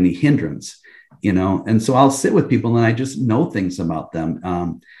without any hindrance, And so I'll sit with people and I just know things about them.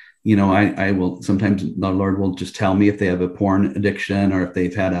 I will, sometimes the Lord will just tell me if they have a porn addiction, or if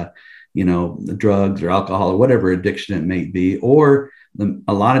they've had drugs or alcohol or whatever addiction it may be, or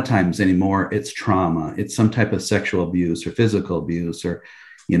a lot of times anymore, it's trauma. It's some type of sexual abuse or physical abuse, or,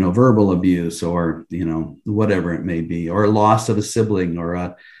 verbal abuse, or, whatever it may be, or a loss of a sibling,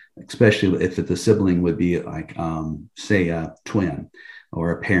 or especially if the sibling would be like, say, a twin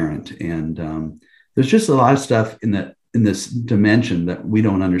or a parent. And there's just a lot of stuff in this dimension that we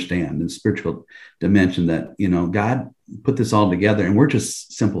don't understand, in spiritual dimension, that, God put this all together, and we're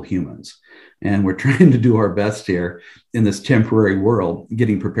just simple humans. And we're trying to do our best here in this temporary world,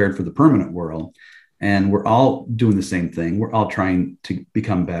 getting prepared for the permanent world. And we're all doing the same thing. We're all trying to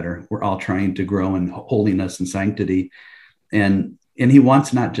become better. We're all trying to grow in holiness and sanctity. And he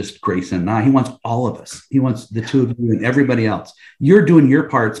wants not just Grace and I, he wants all of us. He wants the two of you and everybody else. You're doing your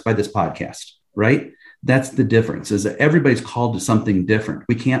parts by this podcast, right? That's the difference, is that everybody's called to something different.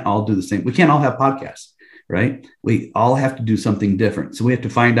 We can't all do the same. We can't all have podcasts, right? We all have to do something different. So we have to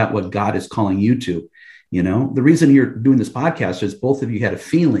find out what God is calling you to. The reason you're doing this podcast is both of you had a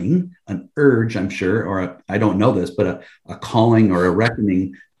feeling, an urge, I'm sure, or I don't know this, but a calling or a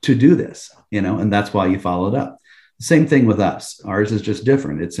reckoning to do this, and that's why you followed up. Same thing with us. Ours is just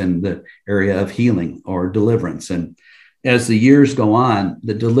different. It's in the area of healing or deliverance. And as the years go on,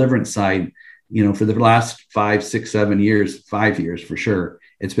 the deliverance side, for the last 5, 6, 7 years, 5 years for sure,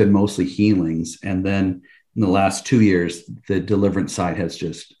 it's been mostly healings. And then in the last 2 years, the deliverance side has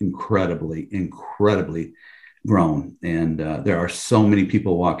just incredibly grown. And there are so many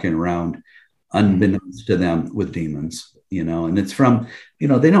people walking around unbeknownst to them with demons, and it's from,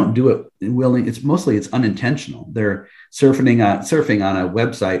 they don't do it willing. It's unintentional. They're surfing on a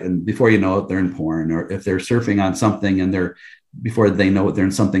website, and before you know it, they're in porn, or if they're surfing on something and before they know it, they're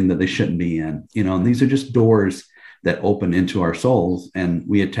in something that they shouldn't be in, and these are just doors that open into our souls, and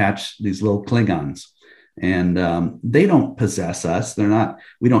we attach these little Klingons, and they don't possess us.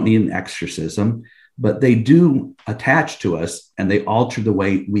 We don't need an exorcism, but they do attach to us, and they alter the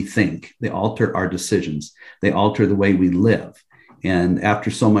way we think. They alter our decisions. They alter the way we live. And after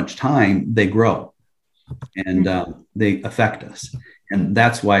so much time, they grow, and they affect us. And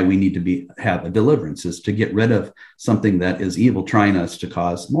that's why we need to have a deliverance, is to get rid of something that is evil, trying us to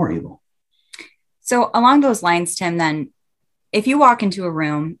cause more evil. So along those lines, Tim, then if you walk into a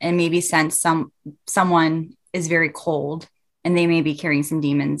room and maybe sense someone is very cold and they may be carrying some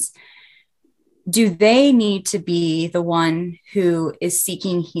demons, do they need to be the one who is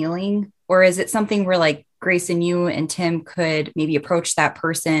seeking healing? Or is it something where, like, Grace and you and Tim could maybe approach that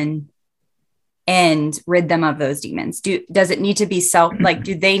person and rid them of those demons? Does it need to be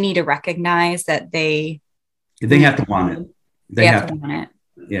do they need to recognize that they have to want it? They have to want it.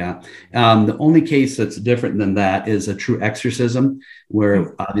 Yeah. The only case that's different than that is a true exorcism,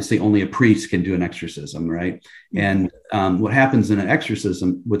 where obviously only a priest can do an exorcism, right? And what happens in an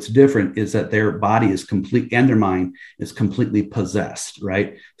exorcism, what's different is that their body is complete, and their mind is completely possessed,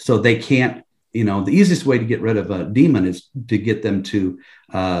 right? So they can't, the easiest way to get rid of a demon is to get them to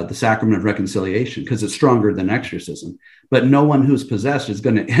the sacrament of reconciliation, because it's stronger than exorcism. But no one who's possessed is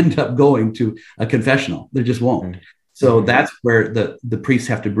going to end up going to a confessional. They just won't. So that's where the priests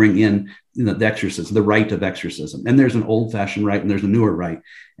have to bring in, the exorcism, the rite of exorcism. And there's an old-fashioned rite and there's a newer rite,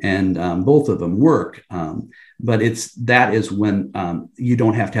 and both of them work. But that is when you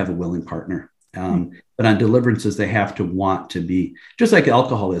don't have to have a willing partner. But on deliverances, they have to want to be, just like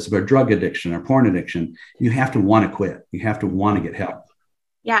alcoholism or drug addiction or porn addiction. You have to want to quit. You have to want to get help.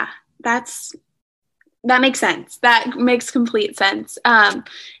 Yeah, that makes sense. That makes complete sense.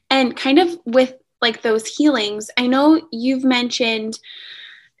 And kind of with like those healings, I know you've mentioned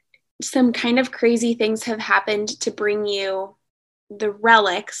some kind of crazy things have happened to bring you the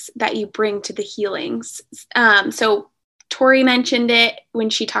relics that you bring to the healings. So Tori mentioned it when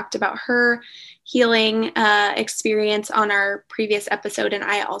she talked about her healing experience on our previous episode, and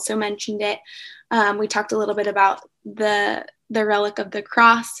I also mentioned it. We talked a little bit about the relic of the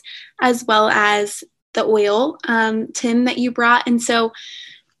cross, as well as the oil, Tim, that you brought. And so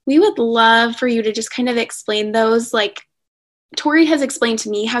we would love for you to just kind of explain those. Like, Tori has explained to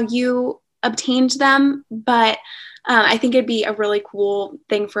me how you obtained them, but I think it'd be a really cool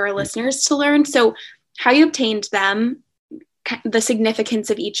thing for our listeners to learn. So how you obtained them, the significance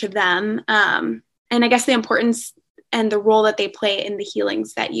of each of them, and I guess the importance and the role that they play in the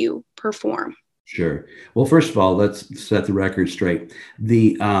healings that you perform. Sure. Well, first of all, let's set the record straight.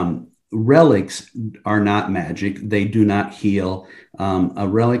 The relics are not magic. They do not heal. A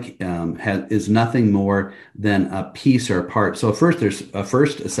relic is nothing more than a piece or a part. So first, there's a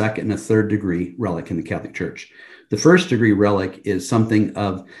first, a second, and a third degree relic in the Catholic Church. The first degree relic is something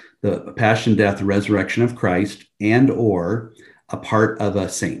of the passion, death, resurrection of Christ, and or a part of a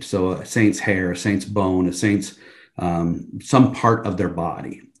saint. So a saint's hair, a saint's bone, a saint's some part of their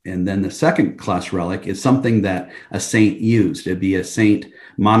body. And then the second class relic is something that a saint used. It'd be a Saint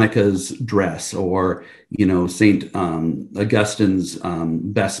Monica's dress, or, Saint Augustine's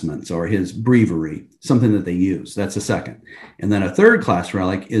vestments, or his breviary, something that they use. That's a second. And then a third class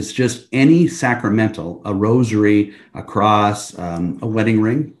relic is just any sacramental, a rosary, a cross, a wedding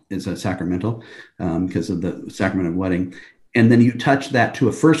ring is a sacramental because of the sacrament of wedding. And then you touch that to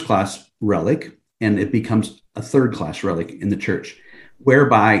a first class relic, and it becomes a third class relic in the church,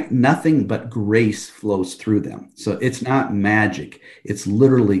 whereby nothing but grace flows through them. So it's not magic. It's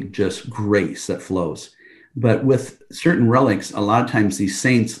literally just grace that flows. But with certain relics, a lot of times these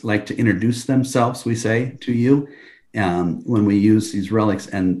saints like to introduce themselves, we say, to you when we use these relics.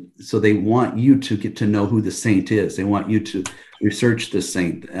 And so they want you to get to know who the saint is. They want you to research the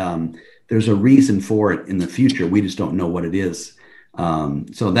saint. There's a reason for it in the future. We just don't know what it is.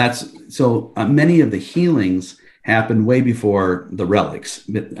 So many of the healings happened way before the relics,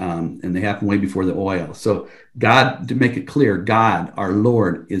 and they happened way before the oil. So God, to make it clear, God, our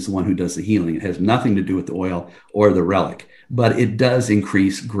Lord, is the one who does the healing. It has nothing to do with the oil or the relic, but it does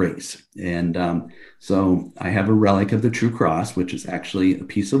increase grace. And so I have a relic of the True Cross, which is actually a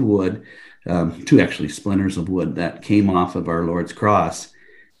piece of wood, two actually splinters of wood that came off of our Lord's cross.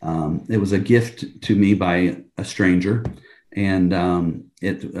 It was a gift to me by a stranger, and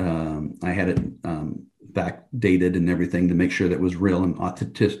I had it backdated and everything to make sure that it was real and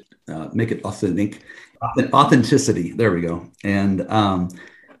authentic, make it authentic, authenticity. There we go. And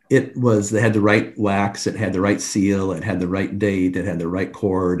they had the right wax, it had the right seal, it had the right date, it had the right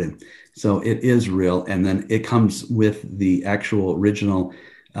cord. And so it is real. And then it comes with the actual original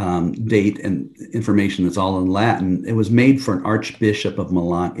date and information that's all in Latin. It was made for an Archbishop of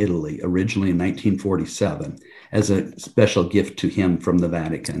Milan, Italy, originally in 1947 as a special gift to him from the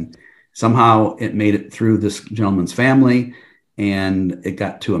Vatican. Somehow it made it through this gentleman's family, and it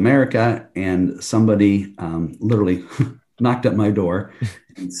got to America, and somebody literally knocked at my door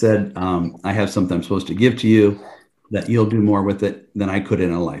and said, I have something I'm supposed to give to you that you'll do more with it than I could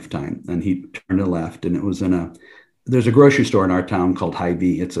in a lifetime. And he turned and left, and it was there's a grocery store in our town called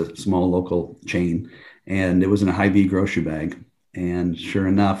Hy-Vee. It's a small local chain, and it was in a Hy-Vee grocery bag. And sure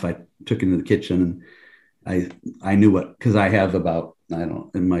enough, I took it into the kitchen, and I knew what, because I have about, I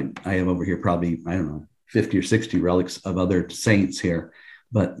have over here probably, 50 or 60 relics of other saints here,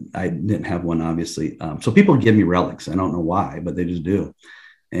 but I didn't have one, obviously. So people give me relics. I don't know why, but they just do.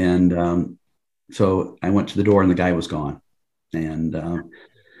 And so I went to the door, and the guy was gone. And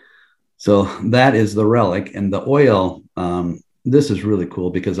so that is the relic. And the oil, this is really cool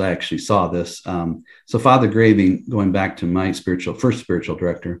because I actually saw this. So Father Graving, going back to my first spiritual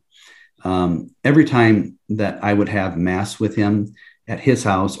director, every time that I would have mass with him at his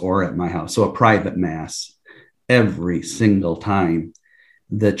house or at my house, so a private mass, every single time,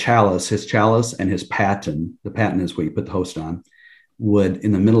 his chalice and his paten, the paten is where you put the host on, would,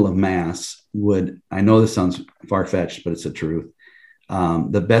 in the middle of mass, I know this sounds far-fetched, but it's the truth.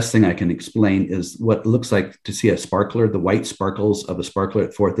 The best thing I can explain is what it looks like to see a sparkler, the white sparkles of a sparkler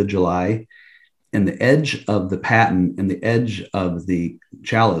at 4th of July. And the edge of the paten and the edge of the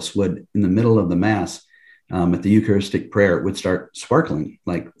chalice would, in the middle of the Mass, at the Eucharistic prayer, it would start sparkling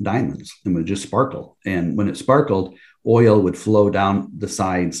like diamonds and would just sparkle. And when it sparkled, oil would flow down the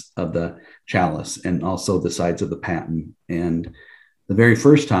sides of the chalice and also the sides of the paten. And the very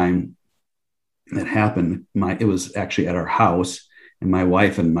first time that happened, it was actually at our house, and my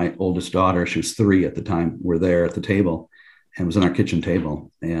wife and my oldest daughter, she was 3 at the time, were there at the table, and it was on our kitchen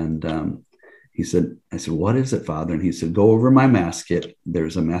table. And I said, what is it, Father? And he said, go over my mass kit.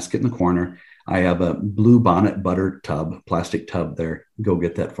 There's a mass kit in the corner. I have a blue bonnet butter tub, plastic tub there. Go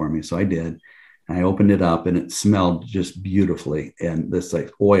get that for me. So I did. And I opened it up, and it smelled just beautifully. And this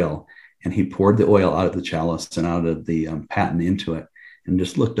like oil. And he poured the oil out of the chalice and out of the paten into it, and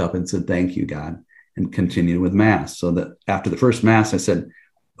just looked up and said, thank you, God, and continued with mass. So that after the first mass, I said,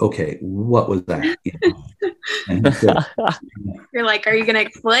 okay, what was that? And he said, you're like, are you going to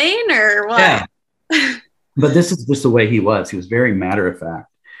explain or what? Yeah. But this is just the way he was. He was very matter of fact.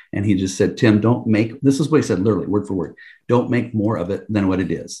 And he just said, Tim, this is what he said, literally word for word, don't make more of it than what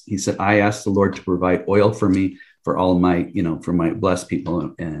it is. He said, I asked the Lord to provide oil for me, for all my, for my blessed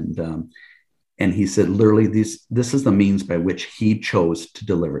people. And he said, literally, this is the means by which he chose to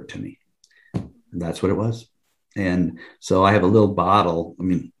deliver it to me. And that's what it was. And so I have a little bottle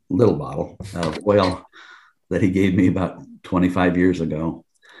of oil that he gave me about 25 years ago.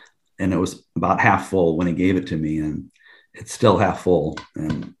 And it was about half full when he gave it to me. And it's still half full.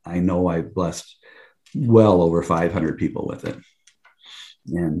 And I know I blessed well over 500 people with it.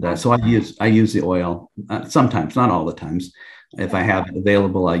 And so I use the oil sometimes, not all the times. If I have it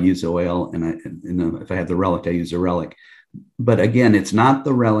available, I use oil. And if I have the relic, I use the relic. But again, it's not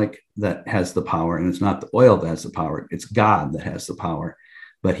the relic that has the power, and it's not the oil that has the power. It's God that has the power.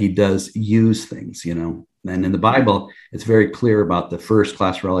 But he does use things, And in the Bible, it's very clear about the first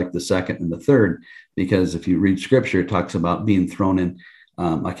class relic, the second, and the third, because if you read scripture, it talks about being thrown in.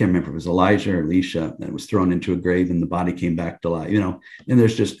 I can't remember if it was Elijah or Elisha that was thrown into a grave and the body came back to life, and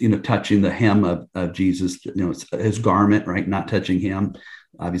there's just, touching the hem of Jesus, his garment, right? Not touching him.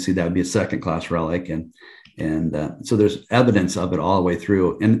 Obviously that would be a second class relic. And so there's evidence of it all the way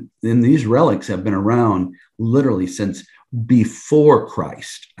through. And these relics have been around literally since before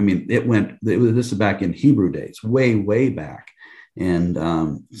Christ. I mean, this is back in Hebrew days, way, way back. And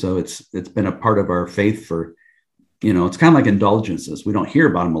so it's been a part of our faith for, it's kind of like indulgences. We don't hear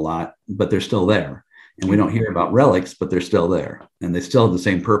about them a lot, but they're still there. And we don't hear about relics, but they're still there. And they still have the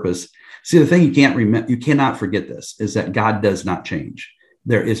same purpose. See, the thing you cannot forget this, is that God does not change.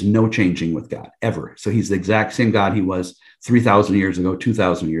 There is no changing with God ever. So he's the exact same God he was 3,000 years ago,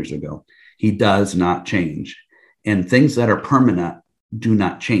 2,000 years ago. He does not change. And things that are permanent do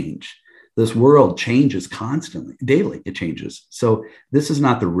not change. This world changes constantly, daily it changes. So this is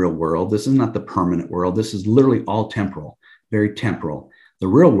not the real world. This is not the permanent world. This is literally all temporal, very temporal. The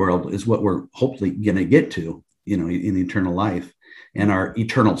real world is what we're hopefully going to get to, in eternal life. And our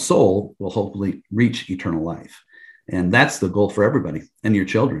eternal soul will hopefully reach eternal life. And that's the goal for everybody and your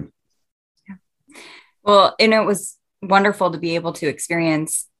children. Yeah. Well, and it was wonderful to be able to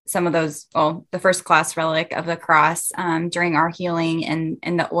experience some of those, the first class relic of the cross during our healing, and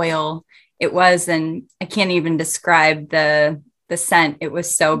the oil it was, and I can't even describe the scent. It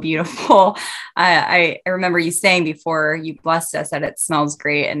was so beautiful. I remember you saying before you blessed us that it smells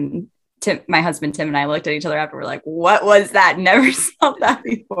great. And my husband, Tim, and I looked at each other after, we're like, what was that? Never smelled that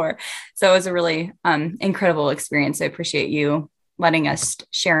before. So it was a really incredible experience. I appreciate you letting us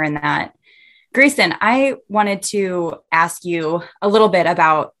share in that. Grayson, I wanted to ask you a little bit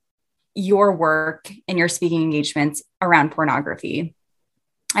about your work and your speaking engagements around pornography.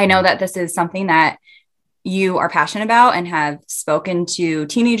 I know that this is something that you are passionate about and have spoken to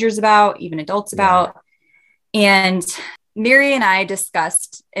teenagers about, even adults about. And Mary and I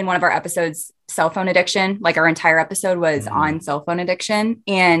discussed in one of our episodes, cell phone addiction. Like our entire episode was on cell phone addiction.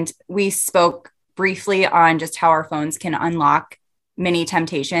 And we spoke briefly on just how our phones can unlock many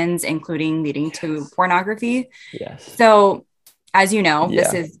temptations, including leading to pornography. Yes. So as you know,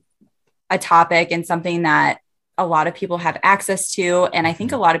 this is a topic and something that a lot of people have access to. And I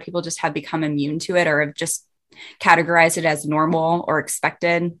think a lot of people just have become immune to it, or have just categorized it as normal or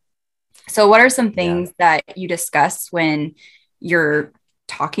expected. So what are some things that you discuss when you're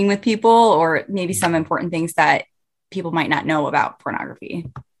talking with people, or maybe some important things that people might not know about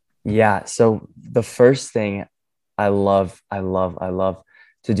pornography? Yeah. So the first thing I love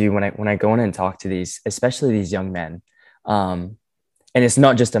to do when I go in and talk to these, especially these young men, and it's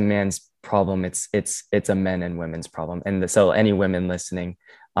not just a man's problem, it's a men and women's problem. And so any women listening,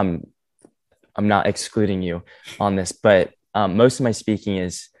 I'm not excluding you on this, but most of my speaking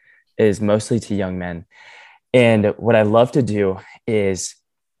is mostly to young men. And what I love to do is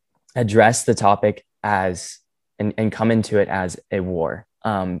address the topic as and come into it as a war,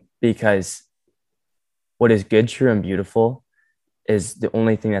 because what is good, true, and beautiful is the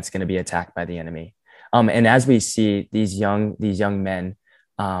only thing that's going to be attacked by the enemy. And as we see these young men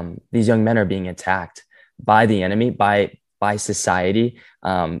are being attacked by the enemy, by society.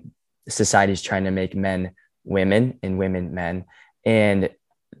 Society's trying to make men women and women men. And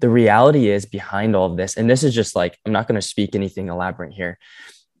the reality is behind all of this, and this is just like, I'm not going to speak anything elaborate here.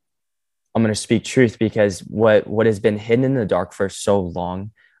 I'm going to speak truth, because what has been hidden in the dark for so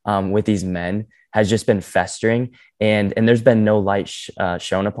long with these men has just been festering, and there's been no light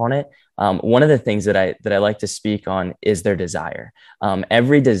shown upon it. One of the things that I like to speak on is their desire.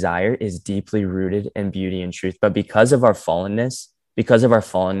 Every desire is deeply rooted in beauty and truth, but because of our fallenness, because of our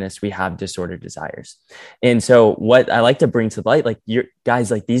fallenness, we have disordered desires. And so what I like to bring to light, like your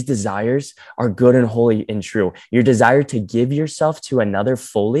guys, like these desires are good and holy and true. Your desire to give yourself to another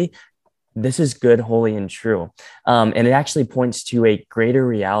fully, this is good, holy, and true. And it actually points to a greater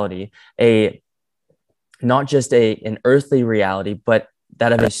reality, not just an earthly reality, but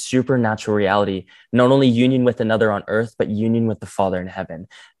that of a supernatural reality, not only union with another on earth, but union with the Father in heaven.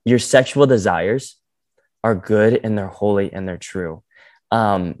 Your sexual desires are good and they're holy and they're true.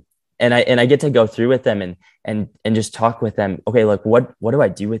 And I get to go through with them and just talk with them. Okay, like what do I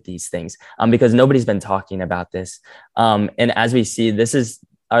do with these things? Because nobody's been talking about this. And as we see, this is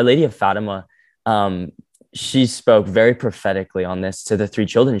Our Lady of Fatima. She spoke very prophetically on this to the three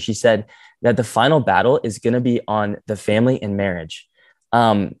children. She said that the final battle is going to be on the family and marriage.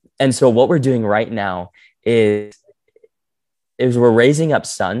 And so what we're doing right now is we're raising up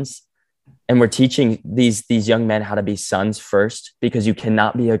sons, and we're teaching these young men how to be sons first, because you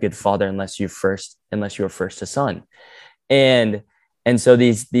cannot be a good father unless you're first a son. And so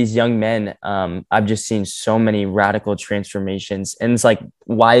these young men, I've just seen so many radical transformations, and it's like,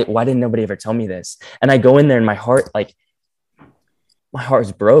 why didn't nobody ever tell me this? And I go in there and my heart's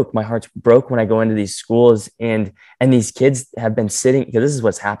broke. My heart's broke when I go into these schools and these kids have been sitting, because this is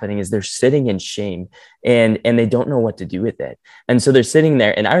what's happening, is they're sitting in shame and they don't know what to do with it. And so they're sitting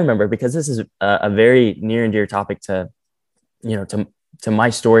there. And I remember, because this is a very near and dear topic to my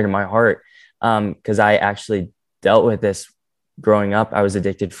story, to my heart, because I actually dealt with this growing up. I was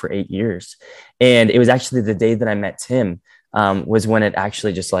addicted for 8 years. And it was actually the day that I met Tim, was when it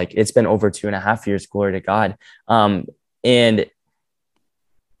actually just like, it's been over 2.5 years, glory to God. And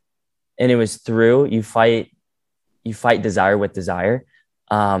it was through, you fight desire with desire.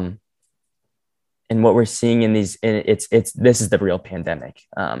 And what we're seeing in these, and this is the real pandemic.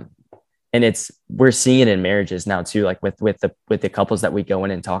 And we're seeing it in marriages now too, like with the couples that we go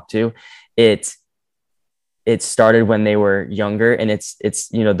in and talk to. It started when they were younger, and it's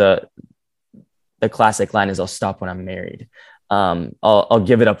the classic line is, I'll stop when I'm married. I'll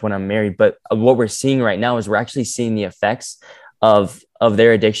give it up when I'm married. But what we're seeing right now is we're actually seeing the effects of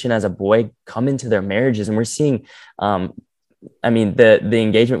their addiction as a boy come into their marriages. And we're seeing, the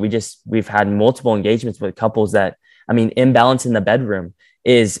engagement, we've had multiple engagements with couples that, imbalance in the bedroom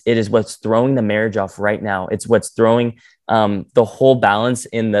is what's throwing the marriage off right now. It's what's throwing the whole balance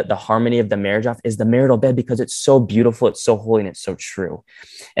in the harmony of the marriage off, is the marital bed, because it's so beautiful, it's so holy, and it's so true.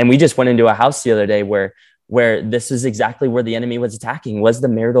 And we just went into a house the other day where this is exactly where the enemy was attacking, was the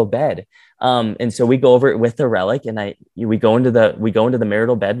marital bed. And so we go over it with the relic, and we go into the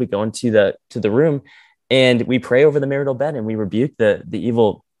marital bed, we go into the room, and we pray over the marital bed, and we rebuke the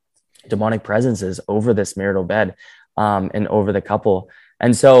evil demonic presences over this marital bed, and over the couple.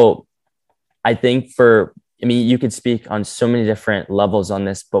 And so I think you could speak on so many different levels on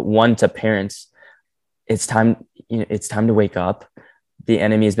this, but one, to parents, it's time to wake up. The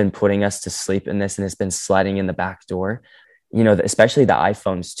enemy has been putting us to sleep in this, and it's been sliding in the back door, especially the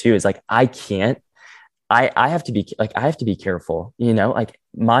iPhones too. Is like, I have to be careful, like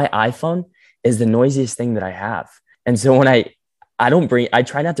my iPhone is the noisiest thing that I have. And so when I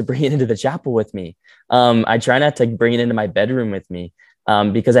try not to bring it into the chapel with me. I try not to bring it into my bedroom with me,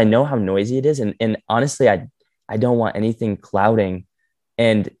 because I know how noisy it is. And honestly, I don't want anything clouding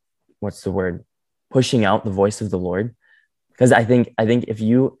and pushing out the voice of the Lord. Because I think if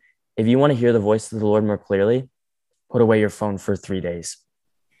you want to hear the voice of the Lord more clearly, put away your phone for 3 days,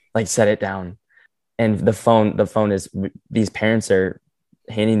 like set it down. And the phone is, these parents are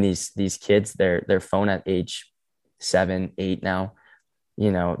handing these kids their phone at age 7, 8 now.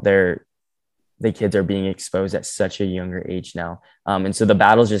 The kids are being exposed at such a younger age now. And so the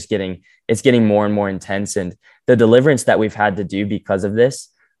battle's just getting more and more intense. And the deliverance that we've had to do because of this,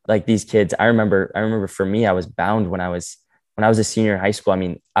 like these kids, I remember for me, I was bound when I was a senior in high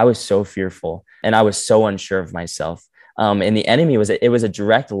school. I was so fearful and I was so unsure of myself. And the enemy was a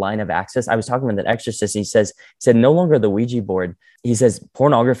direct line of access. I was talking with an exorcist, and he said, no longer the Ouija board. He says,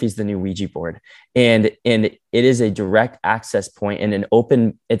 pornography is the new Ouija board. And it is a direct access point and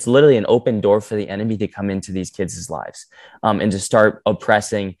it's literally an open door for the enemy to come into these kids' lives, and to start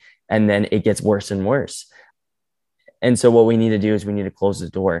oppressing. And then it gets worse and worse. And so what we need to do is we need to close the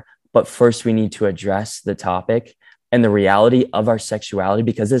door. But first we need to address the topic and the reality of our sexuality,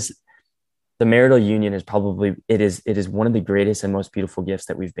 because the marital union is it is one of the greatest and most beautiful gifts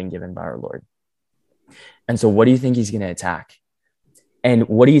that we've been given by our Lord. And so what do you think he's going to attack? And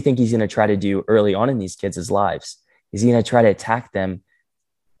what do you think he's going to try to do early on in these kids' lives? Is he going to try to attack them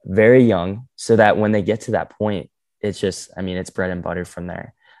very young, so that when they get to that point, it's just, it's bread and butter from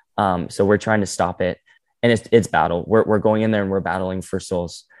there. So we're trying to stop it. and it's battle. We're going in there and we're battling for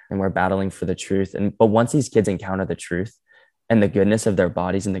souls, and we're battling for the truth. But once these kids encounter the truth and the goodness of their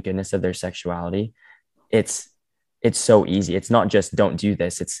bodies and the goodness of their sexuality, it's so easy. It's not just don't do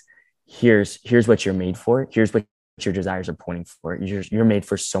this. It's here's what you're made for. Here's what your desires are pointing for. You're made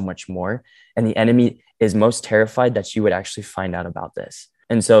for so much more. And the enemy is most terrified that you would actually find out about this.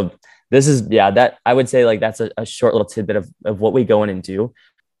 And so this is, that I would say, like, that's a short little tidbit of what we go in and do.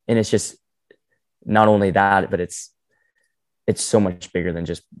 And it's just not only that, but it's so much bigger than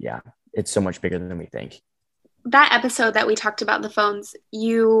just, it's so much bigger than we think. That episode that we talked about the phones,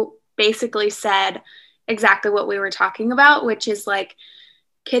 you basically said exactly what we were talking about, which is like,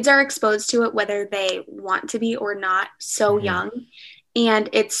 kids are exposed to it whether they want to be or not, so young. And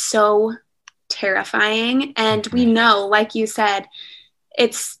it's so terrifying. And we know, like you said,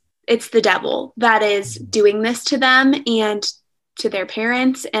 it's the devil that is doing this to them and to their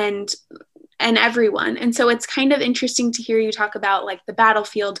parents and everyone. And so it's kind of interesting to hear you talk about like the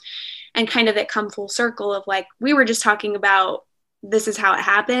battlefield and kind of it come full circle of like, we were just talking about this is how it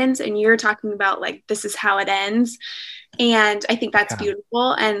happens, and you're talking about like, this is how it ends. And I think that's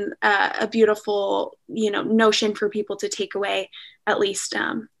beautiful, and a beautiful, notion for people to take away, at least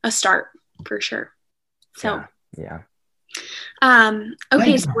a start for sure. So,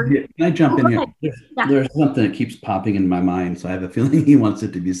 Okay. So can I jump in here? There's something that keeps popping in my mind, so I have a feeling he wants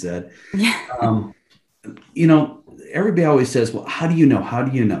it to be said. Everybody always says, well, how do you know? How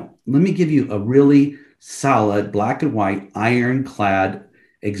do you know? Let me give you a really solid black and white ironclad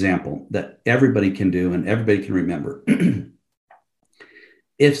example that everybody can do and everybody can remember.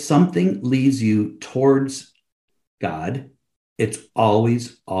 If something leads you towards God, it's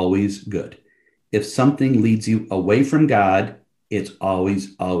always, always good. If something leads you away from God, it's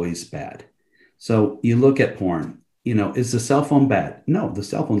always, always bad. So you look at porn, is the cell phone bad? No, the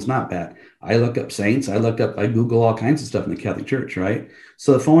cell phone's not bad. I look up saints. I Google all kinds of stuff in the Catholic Church, right?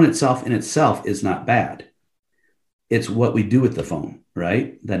 So the phone itself is not bad. It's what we do with the phone,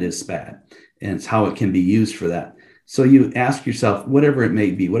 right? That is bad. And it's how it can be used for that. So you ask yourself, whatever it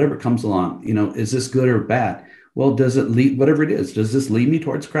may be, whatever comes along, is this good or bad? Well, does it lead, whatever it is, does this lead me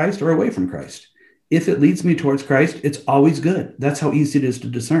towards Christ or away from Christ? If it leads me towards Christ, it's always good. That's how easy it is to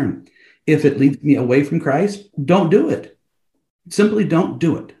discern. If it leads me away from Christ, don't do it. Simply don't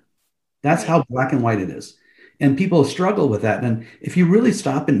do it. That's how black and white it is. And people struggle with that. And if you really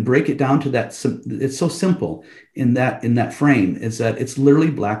stop and break it down to that, it's so simple in that frame, is that it's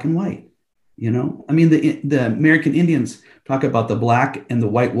literally black and white. I mean, the American Indians talk about the black and the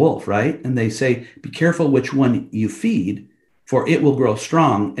white wolf, right? And they say, be careful which one you feed, for it will grow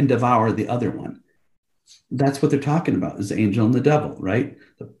strong and devour the other one. That's what they're talking about, is the angel and the devil, right?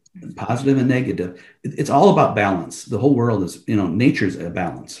 The positive and negative. It's all about balance. The whole world is, nature's a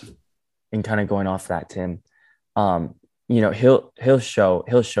balance. And kind of going off that, Tim, he'll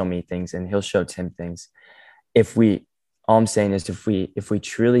show me things, and he'll show Tim things. All I'm saying is if we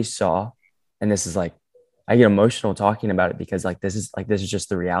truly saw, and this is like, I get emotional talking about it because this is just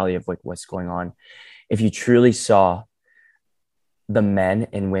the reality of like what's going on. If you truly saw the men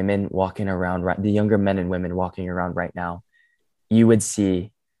and women walking around, the younger men and women walking around right now, you would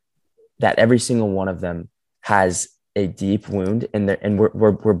see that every single one of them has a deep wound and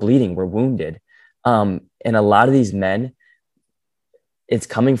we're bleeding, we're wounded. And a lot of these men, it's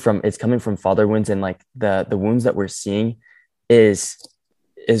coming from father wounds, and like the wounds that we're seeing is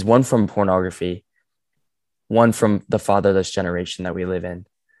one from pornography, one from the fatherless generation that we live in.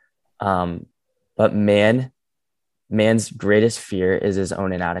 But man's greatest fear is his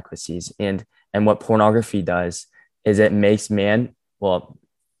own inadequacies. And what pornography does is it makes man, well,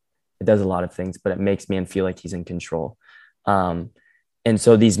 it does a lot of things, but it makes man feel like he's in control. And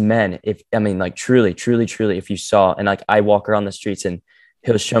so these men, truly, if you saw, and like I walk around the streets and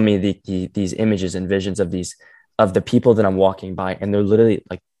he'll show me these images and visions of the people that I'm walking by, and they're literally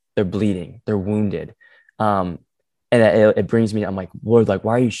like, they're bleeding, they're wounded. And it brings me, I'm like, Lord, like,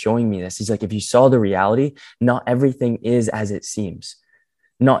 why are you showing me this? He's like, if you saw the reality, not everything is as it seems.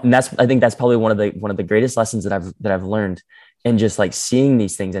 And I think that's probably one of the greatest lessons that I've learned, and just like seeing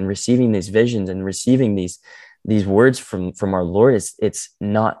these things and receiving these visions and receiving these words from our Lord, it's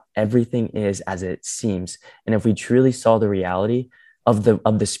not everything is as it seems. And if we truly saw the reality of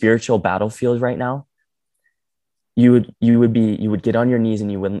the spiritual battlefield right now, you would get on your knees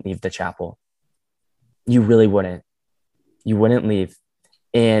and you wouldn't leave the chapel. You really wouldn't. You wouldn't leave.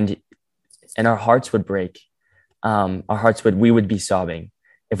 And our hearts would break. We would be sobbing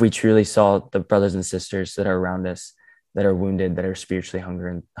if we truly saw the brothers and sisters that are around us, that are wounded, that are spiritually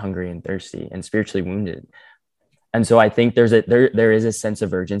hungry and thirsty and spiritually wounded. And so I think there is a sense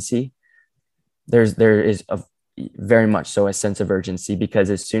of urgency there is a very much so a sense of urgency, because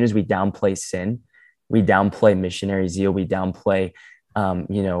as soon as we downplay sin, we downplay missionary zeal, we downplay,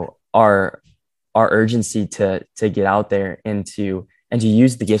 our urgency to get out there and to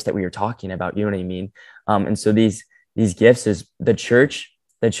use the gifts that we were talking about. You know what I mean? And so these gifts is the church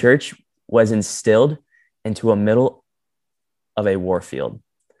was instilled into a middle of a war field,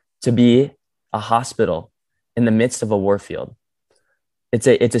 to be a hospital in the midst of a war field. It's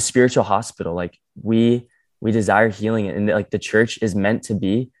a spiritual hospital. Like we desire healing, and like the church is meant to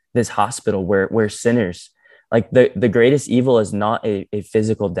be this hospital where sinners, like the greatest evil is not a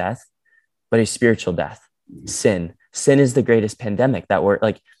physical death, but a spiritual death. Sin is the greatest pandemic that we're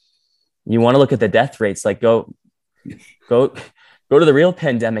like, you want to look at the death rates, like go to the real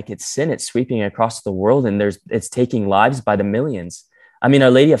pandemic. It's sin. It's sweeping across the world, and it's taking lives by the millions. I mean,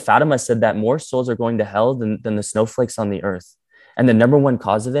 Our Lady of Fatima said that more souls are going to hell than the snowflakes on the earth. And the number one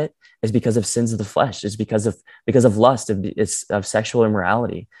cause of it is because of sins of the flesh. It's because of lust, of sexual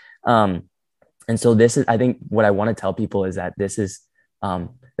immorality. And so this is, I think what I want to tell people is that this is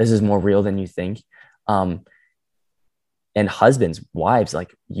more real than you think. And husbands, wives,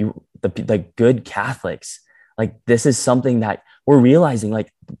 like the good Catholics, like this is something that we're realizing,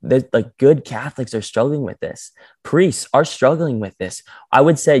 like good Catholics are struggling with this. Priests are struggling with this. I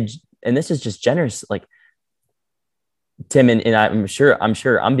would say, and this is just generous, like Tim, and I'm sure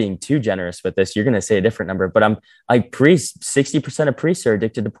I'm being too generous with this. You're going to say a different number, but I'm like priests, 60% of priests are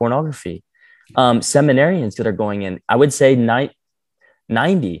addicted to pornography. Seminarians that are going in, I would say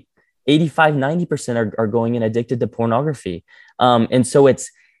 90% are going in addicted to pornography. And so it's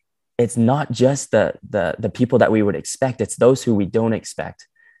not just the people that we would expect. It's those who we don't expect.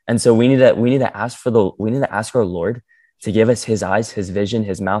 And so we need to ask our Lord to give us his eyes, his vision,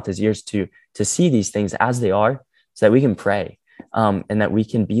 his mouth, his ears to see these things as they are, so that we can pray, and that we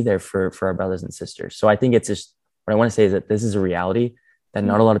can be there for our brothers and sisters. So I think it's just, what I want to say is that this is a reality that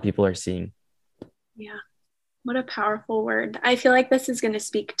not a lot of people are seeing. Yeah. What a powerful word. I feel like this is going to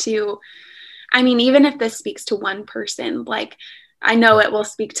speak to, I mean, even if this speaks to one person, like I know it will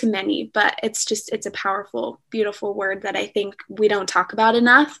speak to many, but it's a powerful, beautiful word that I think we don't talk about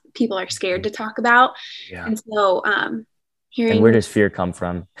enough. People are scared to talk about. Yeah. And so, and where does fear come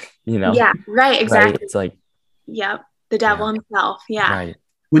from? Yeah, right. Exactly. Right? It's like, yep. The devil himself. Yeah. Right.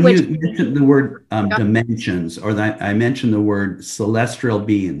 When you mentioned the word dimensions, or that I mentioned the word celestial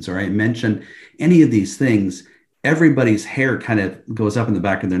beings, or I mentioned any of these things, everybody's hair kind of goes up in the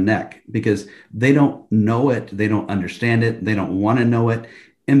back of their neck, because they don't know it. They don't understand it. They don't want to know it.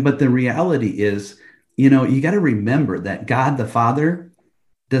 But the reality is, you got to remember that God, the Father,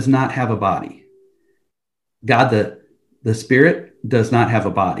 does not have a body. God, the Spirit, does not have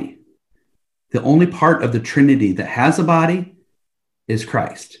a body. The only part of the Trinity that has a body is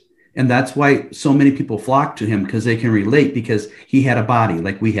Christ. And that's why so many people flock to him, because they can relate, because he had a body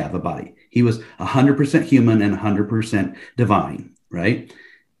like we have a body. He was 100% human and 100% divine, right?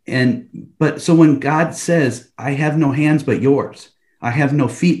 But so when God says, I have no hands but yours, I have no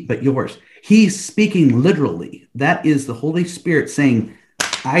feet but yours, he's speaking literally. That is the Holy Spirit saying,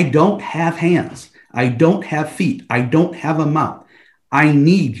 I don't have hands, I don't have feet, I don't have a mouth. I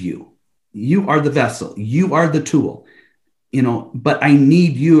need you. You are the vessel. You are the tool, but I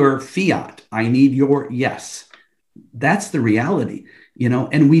need your fiat. I need your yes. That's the reality,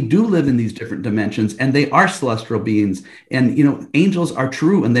 and we do live in these different dimensions, and they are celestial beings. And, angels are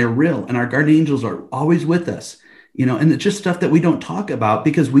true and they're real, and our guardian angels are always with us, and it's just stuff that we don't talk about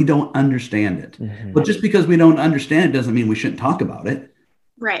because we don't understand it. Mm-hmm. But just because we don't understand it doesn't mean we shouldn't talk about it.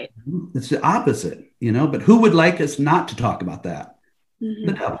 Right. It's the opposite, but who would like us not to talk about that? Mm-hmm.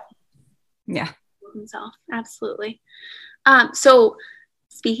 The devil. Yeah. Himself. Absolutely. So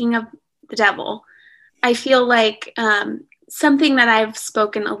speaking of the devil, I feel like something that I've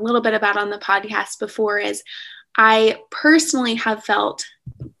spoken a little bit about on the podcast before is I personally have felt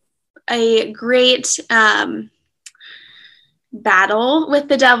a great battle with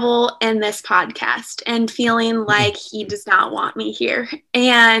the devil in this podcast, and feeling like he does not want me here,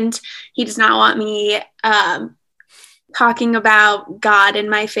 and he does not want me talking about God and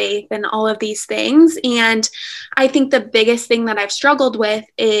my faith and all of these things. And I think the biggest thing that I've struggled with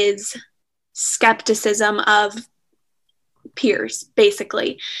is skepticism of peers,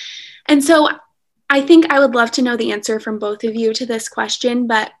 basically. And so I think I would love to know the answer from both of you to this question,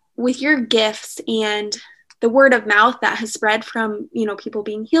 but with your gifts and the word of mouth that has spread from, people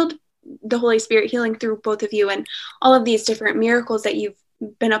being healed, the Holy Spirit healing through both of you, and all of these different miracles that you've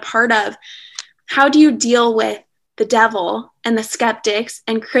been a part of, how do you deal with the devil and the skeptics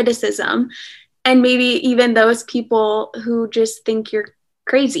and criticism, and maybe even those people who just think you're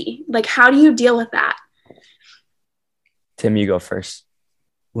crazy. Like, how do you deal with that? Tim, you go first.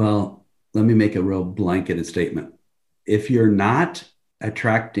 Well, let me make a real blanketed statement. If you're not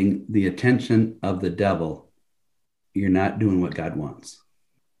attracting the attention of the devil, you're not doing what God wants.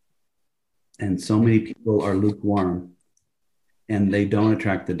 And so many people are lukewarm and they don't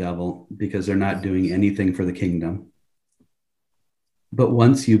attract the devil because they're not doing anything for the kingdom. But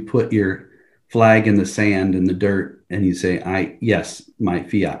once you put your flag in the sand and the dirt and you say, yes, my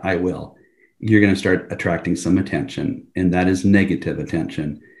fiat, I will, you're going to start attracting some attention, and that is negative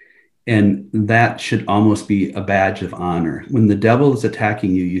attention. And that should almost be a badge of honor. When the devil is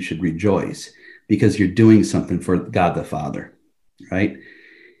attacking you, you should rejoice because you're doing something for God the Father, right?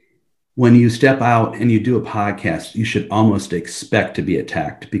 When you step out and you do a podcast, you should almost expect to be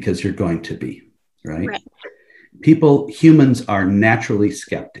attacked because you're going to be, right? Humans are naturally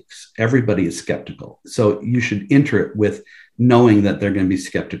skeptics. Everybody is skeptical. So you should enter it with knowing that they're going to be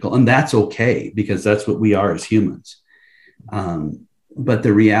skeptical. And that's okay because that's what we are as humans. But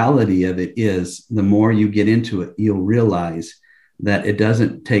the reality of it is the more you get into it, you'll realize that it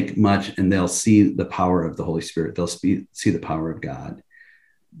doesn't take much and they'll see the power of the Holy Spirit. They'll see the power of God.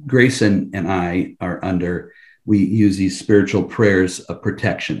 Grayson and I we use these spiritual prayers of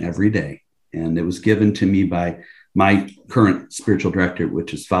protection every day. And it was given to me by my current spiritual director,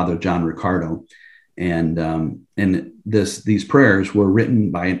 which is Father John Ricardo. And these prayers were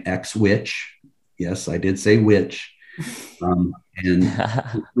written by an ex-witch. Yes, I did say witch. And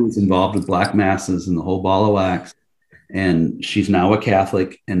who was involved with black masses and the whole ball of wax. And she's now a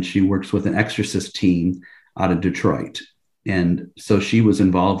Catholic, and she works with an exorcist team out of Detroit. And so she was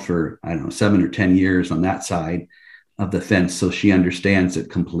involved for, 7 or 10 years on that side of the fence. So she understands it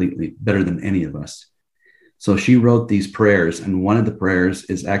completely better than any of us. So she wrote these prayers, and one of the prayers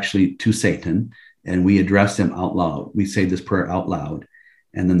is actually to Satan, and we address him out loud. We say this prayer out loud.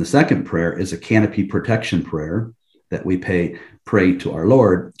 And then the second prayer is a canopy protection prayer that we pray to our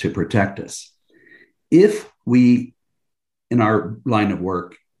Lord to protect us. If we, in our line of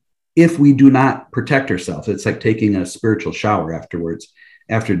work, if we do not protect ourselves, it's like taking a spiritual shower afterwards,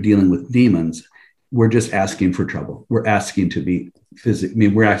 after dealing with demons, we're just asking for trouble. We're asking to be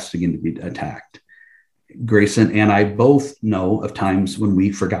we're asking to be attacked. Grayson and I both know of times when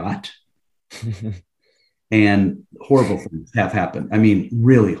we forgot and horrible things have happened.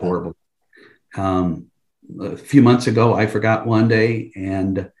 Really horrible. A few months ago, I forgot one day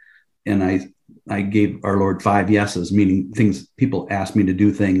and I gave our Lord 5 yeses, meaning things, people asked me to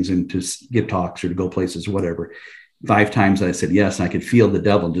do things and to give talks or to go places or whatever. 5 times I said yes, and I could feel the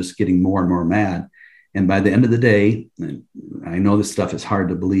devil just getting more and more mad. And by the end of the day, I know this stuff is hard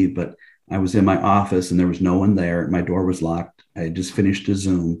to believe, but I was in my office and there was no one there. My door was locked. I had just finished a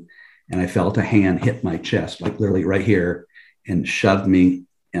Zoom and I felt a hand hit my chest, like literally right here, and shoved me.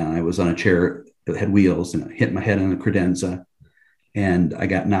 And I was on a chair that had wheels and it hit my head on a credenza and I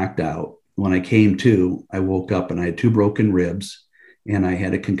got knocked out. When I came to, I woke up and I had 2 broken ribs and I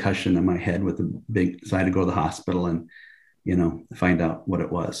had a concussion in my head so I had to go to the hospital and, find out what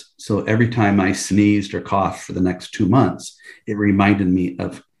it was. So every time I sneezed or coughed for the next 2 months, it reminded me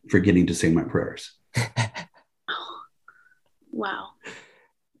of forgetting to say my prayers. Wow.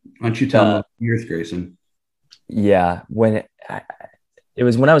 Why don't you tell yours, Grayson? Yeah. It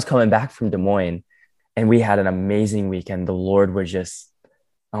was when I was coming back from Des Moines and we had an amazing weekend. The Lord was just,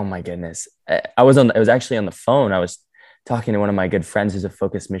 oh my goodness. I was actually on the phone. I was talking to one of my good friends who's a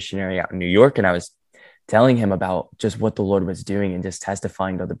focused missionary out in New York. And I was telling him about just what the Lord was doing and just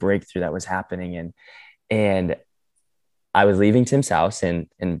testifying to the breakthrough that was happening. And I was leaving Tim's house and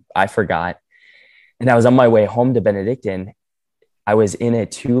I forgot. And I was on my way home to Benedictine. I was in a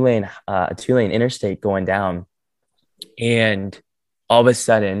two-lane interstate going down. And all of a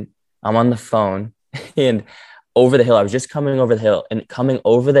sudden I'm on the phone and over the hill, I was just coming over the hill, and coming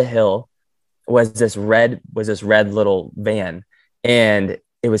over the hill was this red little van, and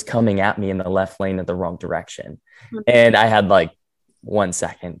it was coming at me in the left lane in the wrong direction. And I had like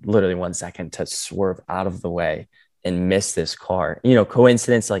literally 1 second to swerve out of the way and miss this car.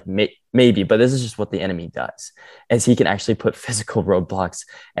 Coincidence, like maybe, but this is just what the enemy does, as he can actually put physical roadblocks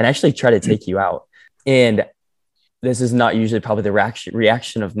and actually try to take you out. And this is not usually probably the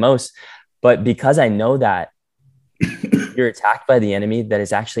reaction of most, but because I know that you're attacked by the enemy, that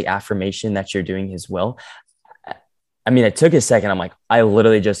is actually affirmation that you're doing his will. It took a second. I'm like, I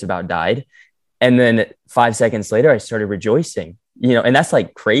literally just about died. And then 5 seconds later, I started rejoicing, and that's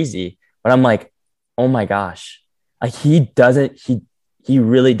like crazy, but I'm like, oh my gosh, like he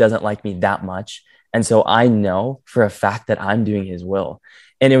really doesn't like me that much. And so I know for a fact that I'm doing his will.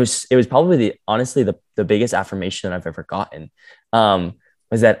 And it was probably honestly the biggest affirmation that I've ever gotten.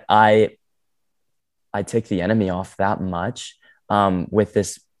 was that I tick the enemy off that much with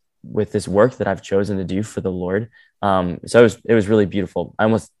this work that I've chosen to do for the Lord. So it was really beautiful. I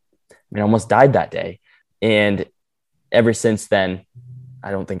almost died that day. And ever since then,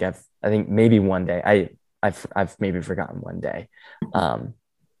 I think maybe one day I've maybe forgotten one day.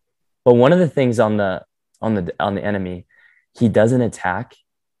 But one of the things on the enemy, he doesn't attack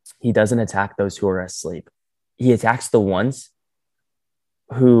those who are asleep. He attacks the ones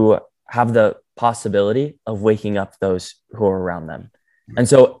who have the possibility of waking up those who are around them. And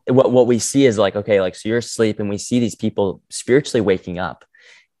so what we see is like, okay, like, so you're asleep, and we see these people spiritually waking up,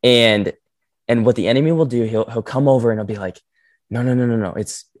 and what the enemy will do, he'll come over and he'll be like, no,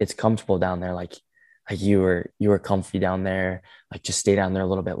 it's comfortable down there. Like you were comfy down there. Like, just stay down there a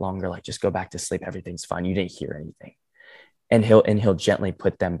little bit longer. Like, just go back to sleep. Everything's fine. You didn't hear anything. And he'll gently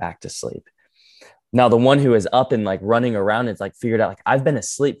put them back to sleep. Now, the one who is up and like running around, is like figured out, like, I've been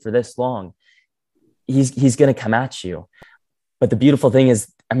asleep for this long. He's going to come at you. But the beautiful thing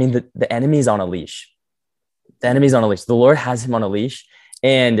is, I mean, the enemy's on a leash. The enemy's on a leash. The Lord has him on a leash.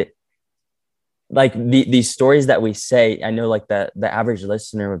 And like these stories that we say, I know like the average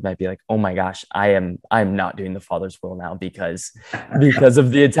listener might be like, oh my gosh, I'm not doing the Father's will now because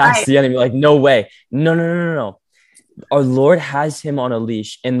of the attacks of the enemy. Like, no way. No. Our Lord has him on a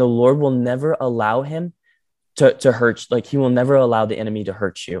leash, and the Lord will never allow him to hurt. Like, he will never allow the enemy to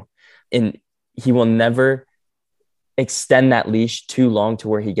hurt you. And he will never extend that leash too long to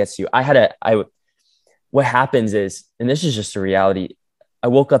where he gets you. What happens is, and this is just a reality, I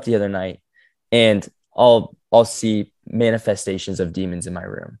woke up the other night and I'll see manifestations of demons in my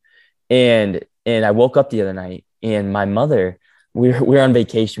room. And I woke up the other night, and my mother, we were on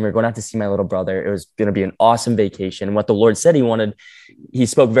vacation. We were going out to see my little brother. It was going to be an awesome vacation. And what the Lord said, he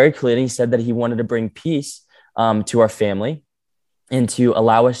spoke very clearly. He said that he wanted to bring peace to our family and to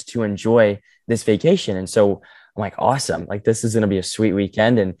allow us to enjoy this vacation. And so I'm like, awesome. Like, this is going to be a sweet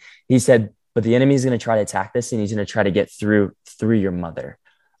weekend. And he said, but the enemy is going to try to attack this, and he's going to try to get through your mother.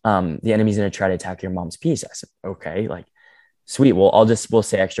 The enemy's going to try to attack your mom's peace. I said, okay, like, sweet. Well, we'll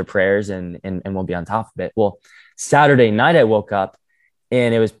say extra prayers and we'll be on top of it. Well, Saturday night, I woke up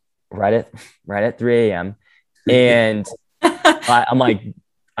and it was right at 3 a.m. And I'm like,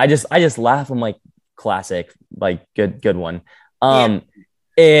 I just laugh. I'm like, classic, like good one.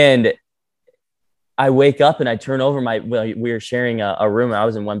 And I wake up and I turn over we were sharing a room. I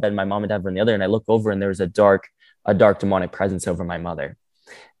was in one bed, my mom and dad were in the other, and I look over and there was a dark demonic presence over my mother.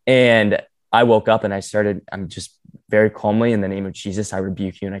 And I woke up and I'm just very calmly, in the name of Jesus, I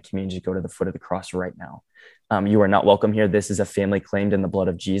rebuke you and I command you to go to the foot of the cross right now. You are not welcome here. This is a family claimed in the blood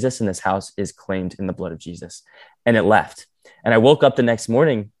of Jesus, and this house is claimed in the blood of Jesus. And it left. And I woke up the next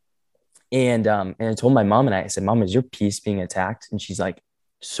morning and I told my mom, and I said, Mom, is your peace being attacked? And she's like,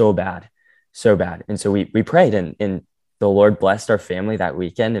 so bad. And so we prayed, and the Lord blessed our family that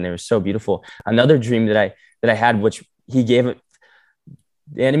weekend. And it was so beautiful. Another dream that I had, which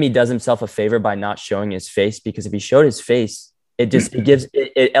the enemy does himself a favor by not showing his face, because if he showed his face,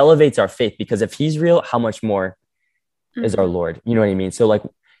 it elevates our faith, because if he's real, how much more is our Lord? You know what I mean? So like,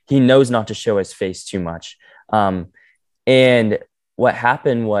 he knows not to show his face too much. And what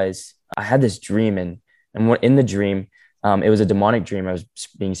happened was, I had this dream, and in the dream, it was a demonic dream. I was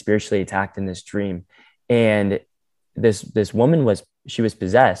being spiritually attacked in this dream. And this woman was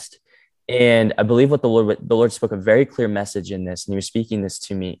possessed. And I believe the Lord spoke a very clear message in this. And he was speaking this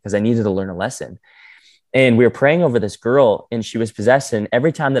to me because I needed to learn a lesson. And we were praying over this girl, and she was possessed. And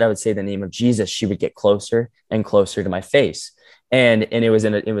every time that I would say the name of Jesus, she would get closer and closer to my face. And it was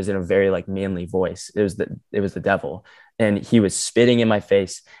in a very like manly voice. It was the devil, and he was spitting in my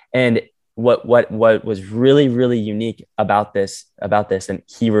face. And what was really, really unique about this, and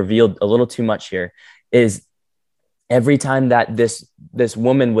he revealed a little too much here, is every time that this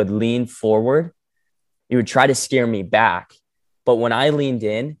woman would lean forward, he would try to scare me back. But when I leaned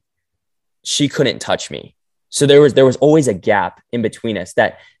in, she couldn't touch me. So there was always a gap in between us,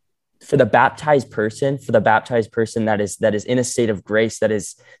 that for the baptized person that is in a state of grace, that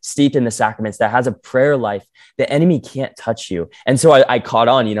is steeped in the sacraments, that has a prayer life, the enemy can't touch you. And so I caught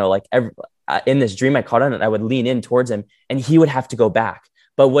on, in this dream, I caught on, and I would lean in towards him, and he would have to go back.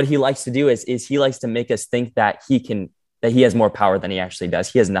 But what he likes to do is he likes to make us think that he has more power than he actually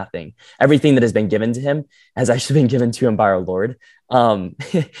does. He has nothing. Everything that has been given to him has actually been given to him by our Lord.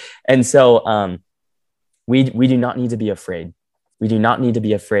 And so we do not need to be afraid. We do not need to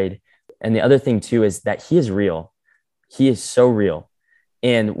be afraid. And the other thing too is that he is real. He is so real.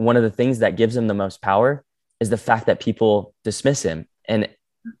 And one of the things that gives him the most power is the fact that people dismiss him. And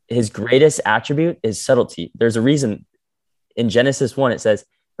his greatest attribute is subtlety. There's a reason in Genesis 1, it says,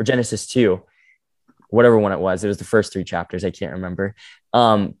 or Genesis 2, whatever one it was the first 3 chapters. I can't remember.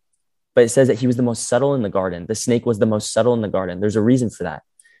 But it says that he was the most subtle in the garden. The snake was the most subtle in the garden. There's a reason for that.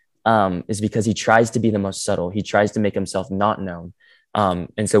 Is because he tries to be the most subtle. He tries to make himself not known.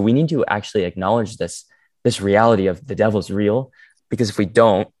 And so we need to actually acknowledge this reality of the devil's real, because if we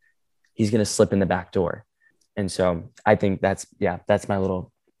don't, he's going to slip in the back door. And so I think that's my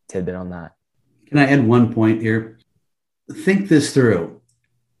little tidbit on that. Can I add one point here? Think this through.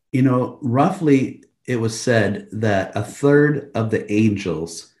 Roughly it was said that a third of the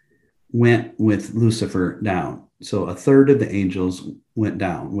angels went with Lucifer down. So a third of the angels went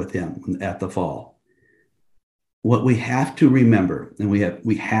down with him at the fall. What we have to remember, and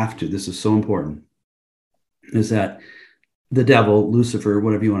we have to, this is so important, is that the devil, Lucifer,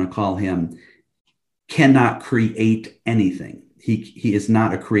 whatever you want to call him, cannot create anything. He is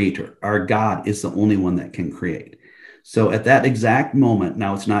not a creator. Our God is the only one that can create. So at that exact moment,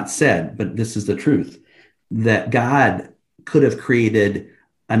 now it's not said, but this is the truth, that God could have created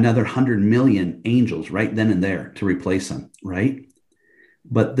another 100 million angels right then and there to replace him, right?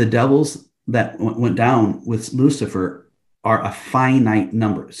 But the devils that went down with Lucifer are a finite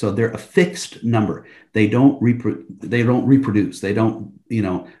number. So they're a fixed number. They don't reproduce. They don't,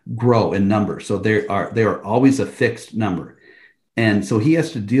 grow in number. So they are always a fixed number. And so he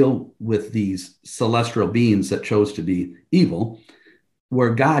has to deal with these celestial beings that chose to be evil,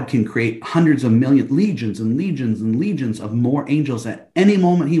 where God can create hundreds of millions, legions and legions and legions of more angels at any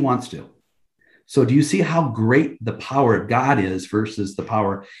moment he wants to. So do you see how great the power of God is versus the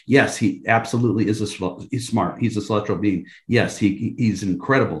power? Yes, he absolutely is he's smart. He's a celestial being. Yes, he's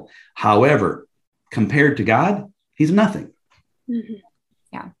incredible. However, compared to God, he's nothing. Mm-hmm.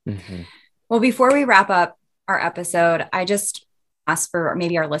 Yeah. Mm-hmm. Well, before we wrap up our episode, I just ask for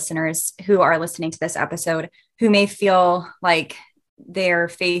maybe our listeners who are listening to this episode who may feel like their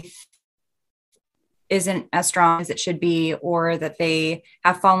faith isn't as strong as it should be, or that they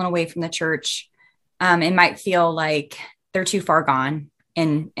have fallen away from the church, and might feel like they're too far gone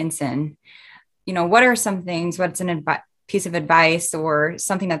in sin. What are some things, what's an piece of advice or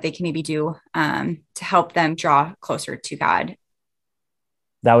something that they can maybe do to help them draw closer to God?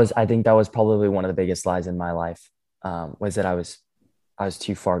 I think that was probably one of the biggest lies in my life, was that I was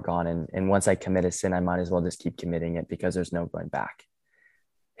too far gone. And once I commit a sin, I might as well just keep committing it, because there's no going back.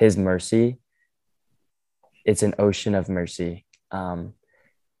 His mercy, it's an ocean of mercy.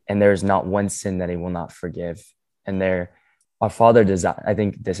 And there's not one sin that he will not forgive. And our Father I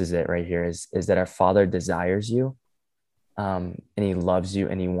think this is it right here, is that our Father desires you, and he loves you,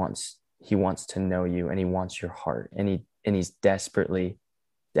 and he wants to know you, and he wants your heart. And he's desperately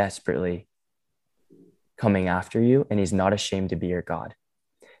coming after you, and he's not ashamed to be your God.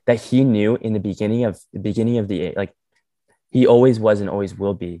 That he knew in the beginning of the, like, he always was and always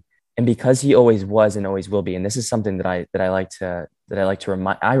will be. And because he always was and always will be, and this is something that I like to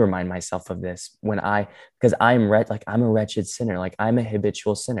remind myself of this because I'm a wretched sinner. Like, I'm a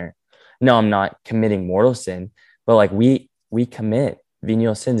habitual sinner. No, I'm not committing mortal sin, but like we commit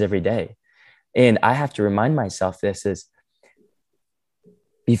venial sins every day. And I have to remind myself this is,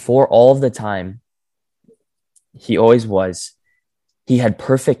 before all of the time, he always was. He had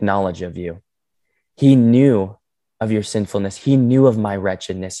perfect knowledge of you. He knew of your sinfulness. He knew of my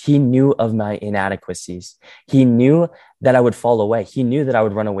wretchedness. He knew of my inadequacies. He knew that I would fall away. He knew that I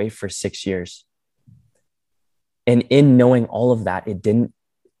would run away for 6 years. And in knowing all of that, it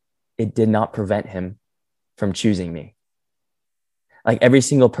did not prevent him from choosing me. Like, every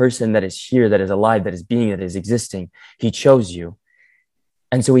single person that is here, that is alive, that is being, that is existing, he chose you.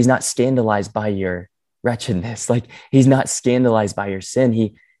 And so he's not scandalized by your wretchedness. Like, he's not scandalized by your sin.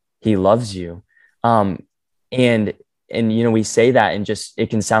 He loves you. And we say that, and just, it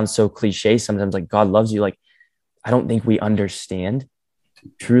can sound so cliche sometimes, like, God loves you. Like, I don't think we understand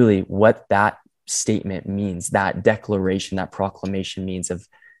truly what that statement means, that declaration, that proclamation means of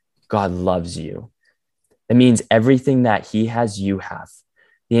God loves you. It means everything that he has, you have.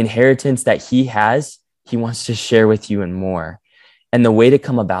 The inheritance that he has, he wants to share with you and more. And the way to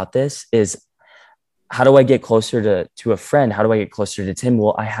come about this is, how do I get closer to a friend? How do I get closer to Tim?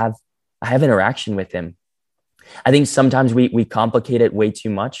 Well, I have interaction with him. I think sometimes we complicate it way too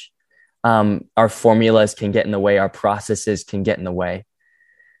much. Our formulas can get in the way. Our processes can get in the way.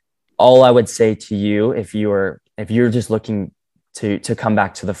 All I would say to you, if you're just looking to come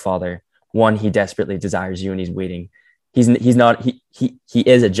back to the Father, one, he desperately desires you and he's waiting. He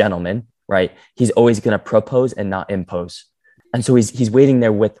is a gentleman, right? He's always going to propose and not impose. And so he's waiting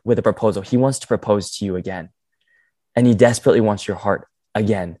there with a proposal. He wants to propose to you again. And he desperately wants your heart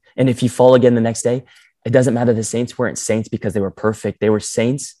again. And if you fall again the next day, It doesn't matter. The saints weren't saints because they were perfect. They were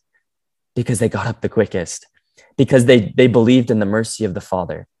saints because they got up the quickest, because they believed in the mercy of the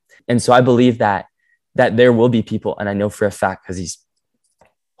Father. And so I believe that there will be people, and I know for a fact, because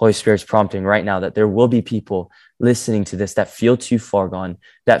Holy Spirit's prompting right now, that there will be people listening to this that feel too far gone,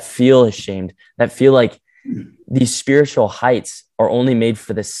 that feel ashamed, that feel like these spiritual heights are only made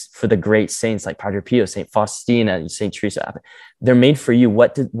for the great saints like Padre Pio, Saint Faustina, and Saint Teresa. They're made for you.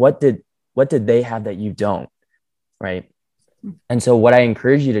 What did they have that you don't? Right. And so what I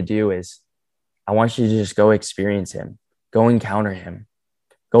encourage you to do is, I want you to just go experience him, go encounter him,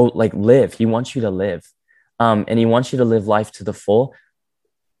 go like live. He wants you to live. And he wants you to live life to the full.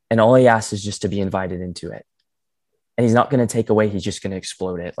 And all he asks is just to be invited into it. And he's not going to take away. He's just going to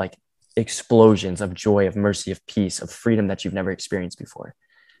explode it, like explosions of joy, of mercy, of peace, of freedom that you've never experienced before.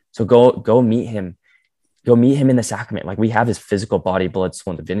 So go meet him. Go meet him in the sacrament. Like, we have his physical body, blood,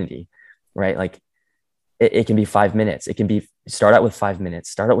 soul, and divinity, right? Like it can be 5 minutes. It can be, start out with 5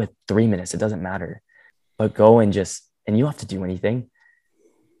 minutes, start out with 3 minutes. It doesn't matter, but go and you don't have to do anything.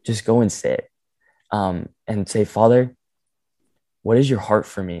 Just go and sit and say, Father, what is your heart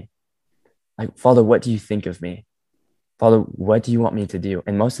for me? Like, Father, what do you think of me? Father, what do you want me to do?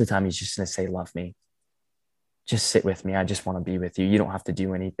 And most of the time he's just going to say, love me. Just sit with me. I just want to be with you. You don't have to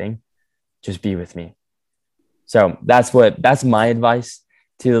do anything. Just be with me. So that's my advice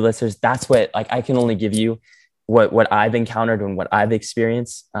to the listeners. That's what, like, I can only give you what I've encountered and what I've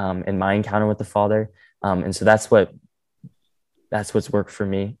experienced in my encounter with the Father. And so that's what's worked for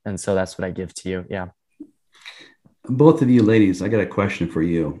me. And so that's what I give to you. Yeah. Both of you ladies, I got a question for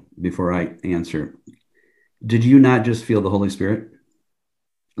you before I answer. Did you not just feel the Holy Spirit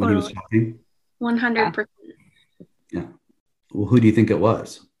when he was talking? 100%. Yeah. Well, who do you think it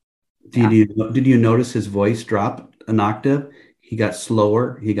was? Did you notice his voice drop an octave? He got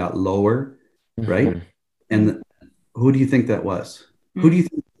slower. He got lower, right? Mm-hmm. And who do you think that was? Mm-hmm.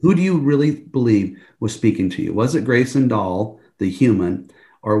 Who do you really believe was speaking to you? Was it Grayson Dahl, the human,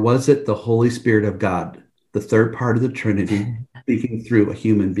 or was it the Holy Spirit of God, the third part of the Trinity, speaking through a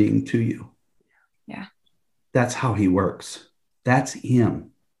human being to you? Yeah. That's how he works. That's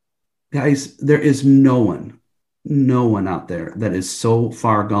him. Guys, there is no one out there that is so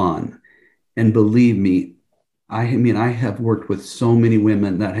far gone. And believe me, I have worked with so many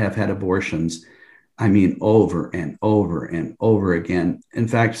women that have had abortions. I mean, over and over and over again. In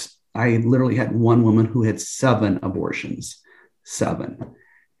fact, I literally had one woman who had 7 abortions, 7.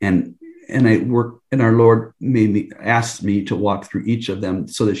 And I worked, and our Lord asked me to walk through each of them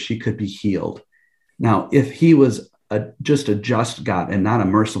so that she could be healed. Now, if he was just a just God and not a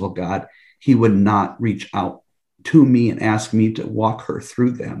merciful God, he would not reach out to me and ask me to walk her through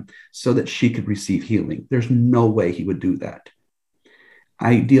them so that she could receive healing. There's no way he would do that.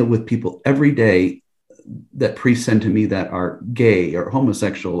 I deal with people every day that present to me that are gay or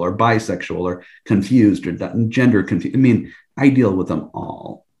homosexual or bisexual or confused or gender confused. I mean, I deal with them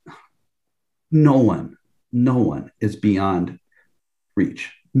all. No one is beyond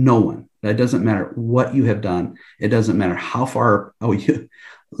reach. No one. It doesn't matter what you have done. It doesn't matter how far.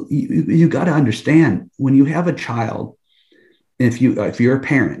 You got to understand, when you have a child, if you're a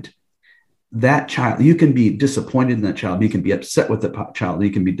parent, that child, you can be disappointed in that child. You can be upset with the child. You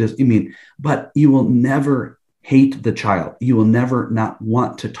can be but you will never hate the child. You will never not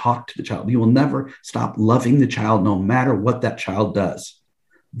want to talk to the child. You will never stop loving the child, no matter what that child does.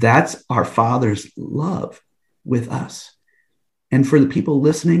 That's our Father's love with us. And for the people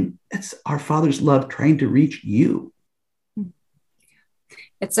listening, it's our Father's love trying to reach you.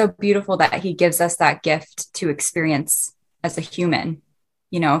 It's so beautiful that he gives us that gift to experience as a human.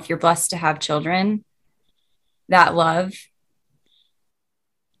 You know, if you're blessed to have children, that love.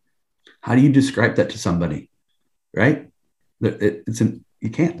 How do you describe that to somebody? Right? You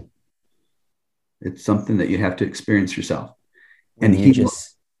can't. It's something that you have to experience yourself. And he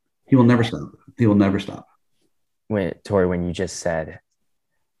will never stop. He will never stop. Tori, when you just said,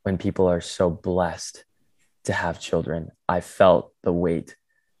 when people are so blessed to have children, I felt the weight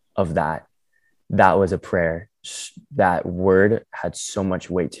of that. That was a prayer. That word had so much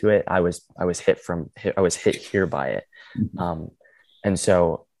weight to it. I was hit here by it. Mm-hmm. And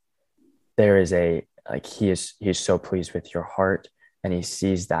so there is he is so pleased with your heart, and he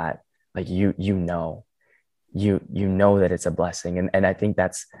sees that, like, you know that it's a blessing. And I think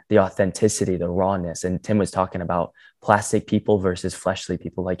that's the authenticity, the rawness. And Tim was talking about plastic people versus fleshly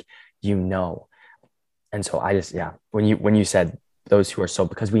people, like, and so I just, when you said those who are so,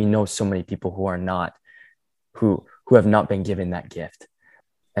 because we know so many people who are not, who have not been given that gift.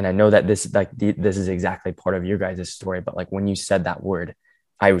 And I know that this is exactly part of your guys' story, but like, when you said that word,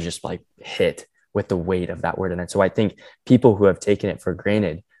 I was just like hit with the weight of that word. And so I think people who have taken it for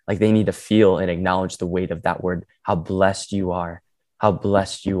granted, like they need to feel and acknowledge the weight of that word, how blessed you are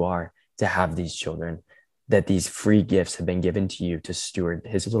to have these children, that these free gifts have been given to you to steward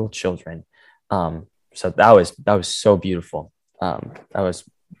his little children. So that was so beautiful.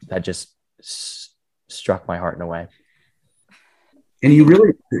 That just struck my heart in a way. And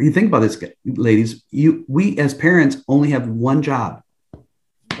you think about this, ladies, we as parents only have one job,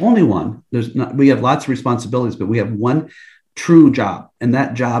 only one. We have lots of responsibilities, but we have one true job. And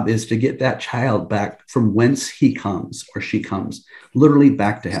that job is to get that child back from whence he comes or she comes, literally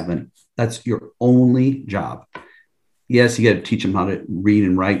back to heaven. That's your only job. Yes, you got to teach him how to read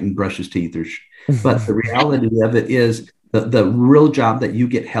and write and brush his teeth. But the reality of it is the real job that you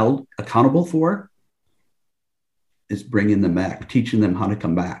get held accountable for is bringing them back, teaching them how to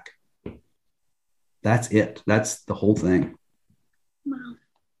come back. That's it. That's the whole thing. Wow.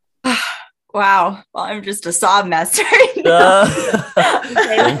 Wow. Well, I'm just a sob mess right now.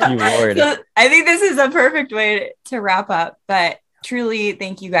 Thank you, Lord. So I think this is a perfect way to wrap up, but truly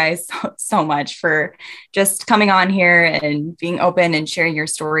thank you guys so much for just coming on here and being open and sharing your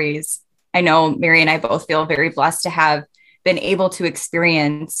stories. I know Mary and I both feel very blessed to have been able to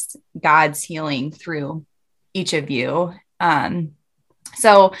experience God's healing through each of you.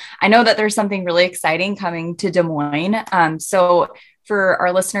 So I know that there's something really exciting coming to Des Moines. So for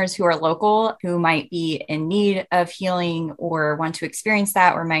our listeners who are local, who might be in need of healing or want to experience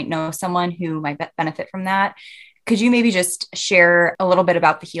that, or might know someone who might benefit from that, could you maybe just share a little bit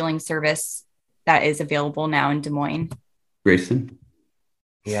about the healing service that is available now in Des Moines? Grayson?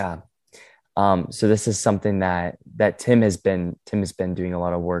 Yeah. So this is something that Tim has been doing a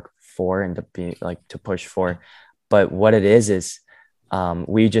lot of work for and to push for. But what it is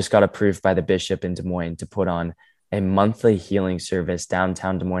we just got approved by the bishop in Des Moines to put on a monthly healing service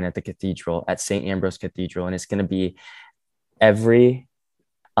downtown Des Moines at the cathedral, at St. Ambrose Cathedral. And it's going to be every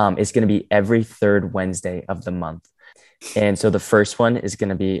third Wednesday of the month. And so the first one is going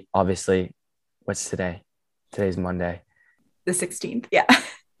to be, obviously, what's today? Today's Monday. The 16th. Yeah.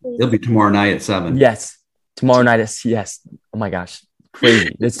 It'll be tomorrow night at 7. Yes. Tomorrow night is, yes. Oh my gosh.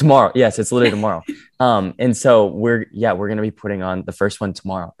 Crazy. It's tomorrow. Yes, it's literally tomorrow. And so we're going to be putting on the first one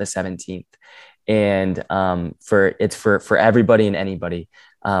tomorrow, the 17th. And for everybody and anybody.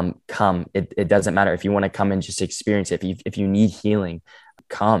 Come. It doesn't matter if you want to come and just experience it. If you need healing,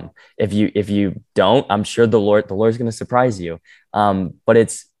 come. If you don't, I'm sure the Lord's going to surprise you. But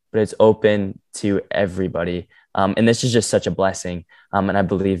it's open to everybody. And this is just such a blessing. And I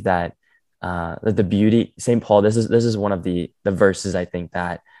believe that the beauty, St. Paul, this is one of the verses I think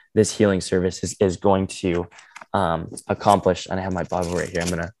that this healing service is going to accomplish. And I have my Bible right here. I'm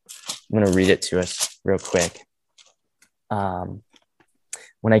gonna read it to us real quick.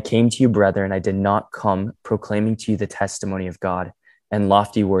 When I came to you, brethren, I did not come proclaiming to you the testimony of God and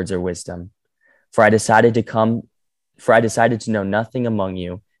lofty words or wisdom. For I decided to know nothing among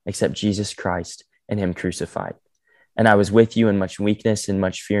you except Jesus Christ and him crucified. And I was with you in much weakness and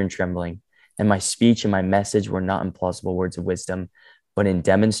much fear and trembling. And my speech and my message were not in plausible words of wisdom, but in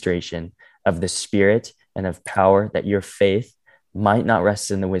demonstration of the Spirit and of power, that your faith might not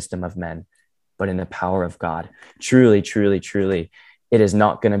rest in the wisdom of men, but in the power of God. Truly, truly, truly, it is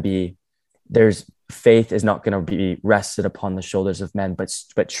not going to be, faith is not going to be rested upon the shoulders of men,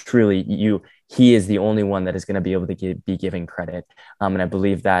 but truly he is the only one that is going to be able to be given credit. And I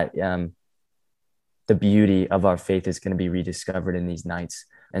believe that the beauty of our faith is going to be rediscovered in these nights.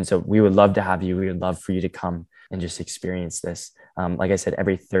 And so we would love to have you. We would love for you to come and just experience this. Like I said,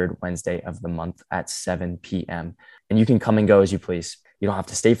 every third Wednesday of the month at 7 p.m. And you can come and go as you please. You don't have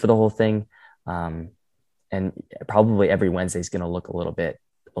to stay for the whole thing. And probably every Wednesday is going to look a little bit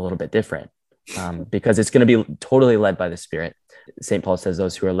different because it's going to be totally led by the Spirit. St. Paul says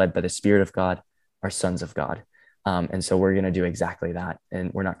those who are led by the Spirit of God are sons of God. And so we're going to do exactly that.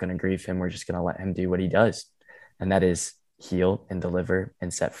 And we're not going to grieve him. We're just going to let him do what he does. And that is heal and deliver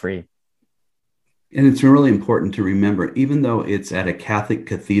and set free. And it's really important to remember, even though it's at a Catholic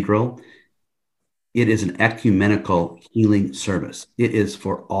cathedral, it is an ecumenical healing service. It is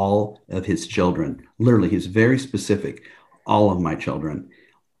for all of his children. Literally, he's very specific. All of my children,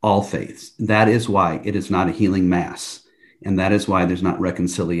 all faiths. That is why it is not a healing mass. And that is why there's not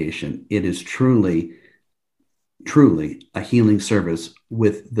reconciliation. It is truly a healing service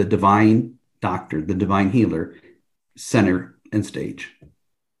with the divine doctor, the divine healer, center and stage.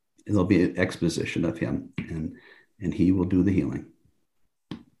 There'll be an exposition of him and he will do the healing.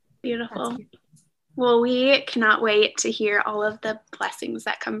 Beautiful. Well, we cannot wait to hear all of the blessings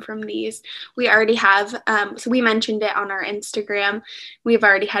that come from these. We already have, so we mentioned it on our Instagram. We've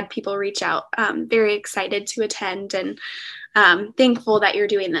already had people reach out, very excited to attend and thankful that you're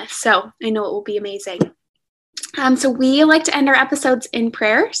doing this. So I know it will be amazing. So we like to end our episodes in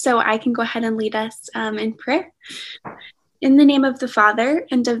prayer. So I can go ahead and lead us in prayer. In the name of the Father,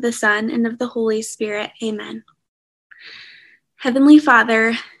 and of the Son, and of the Holy Spirit, amen. Heavenly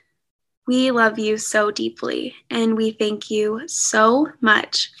Father, we love you so deeply, and we thank you so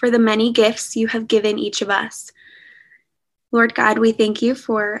much for the many gifts you have given each of us. Lord God, we thank you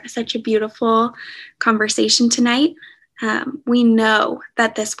for such a beautiful conversation tonight. We know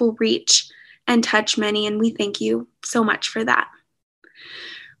that this will reach and touch many, and we thank you so much for that.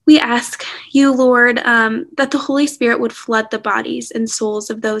 We ask you, Lord, that the Holy Spirit would flood the bodies and souls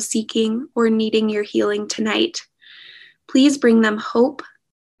of those seeking or needing your healing tonight. Please bring them hope.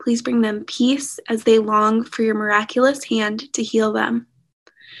 Please bring them peace as they long for your miraculous hand to heal them.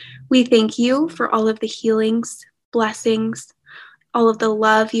 We thank you for all of the healings, blessings, all of the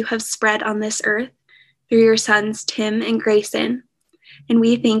love you have spread on this earth through your sons, Tim and Grayson. And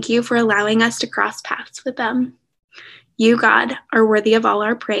we thank you for allowing us to cross paths with them. You, God, are worthy of all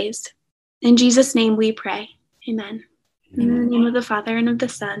our praise. In Jesus' name we pray. Amen. In the name of the Father, and of the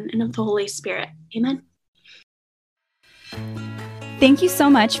Son, and of the Holy Spirit. Amen. Thank you so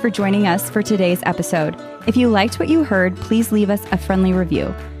much for joining us for today's episode. If you liked what you heard, please leave us a friendly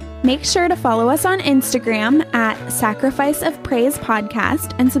review. Make sure to follow us on Instagram at Sacrifice of Praise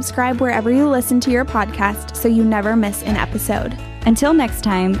Podcast and subscribe wherever you listen to your podcast so you never miss an episode. Until next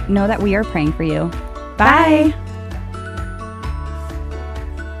time, know that we are praying for you. Bye.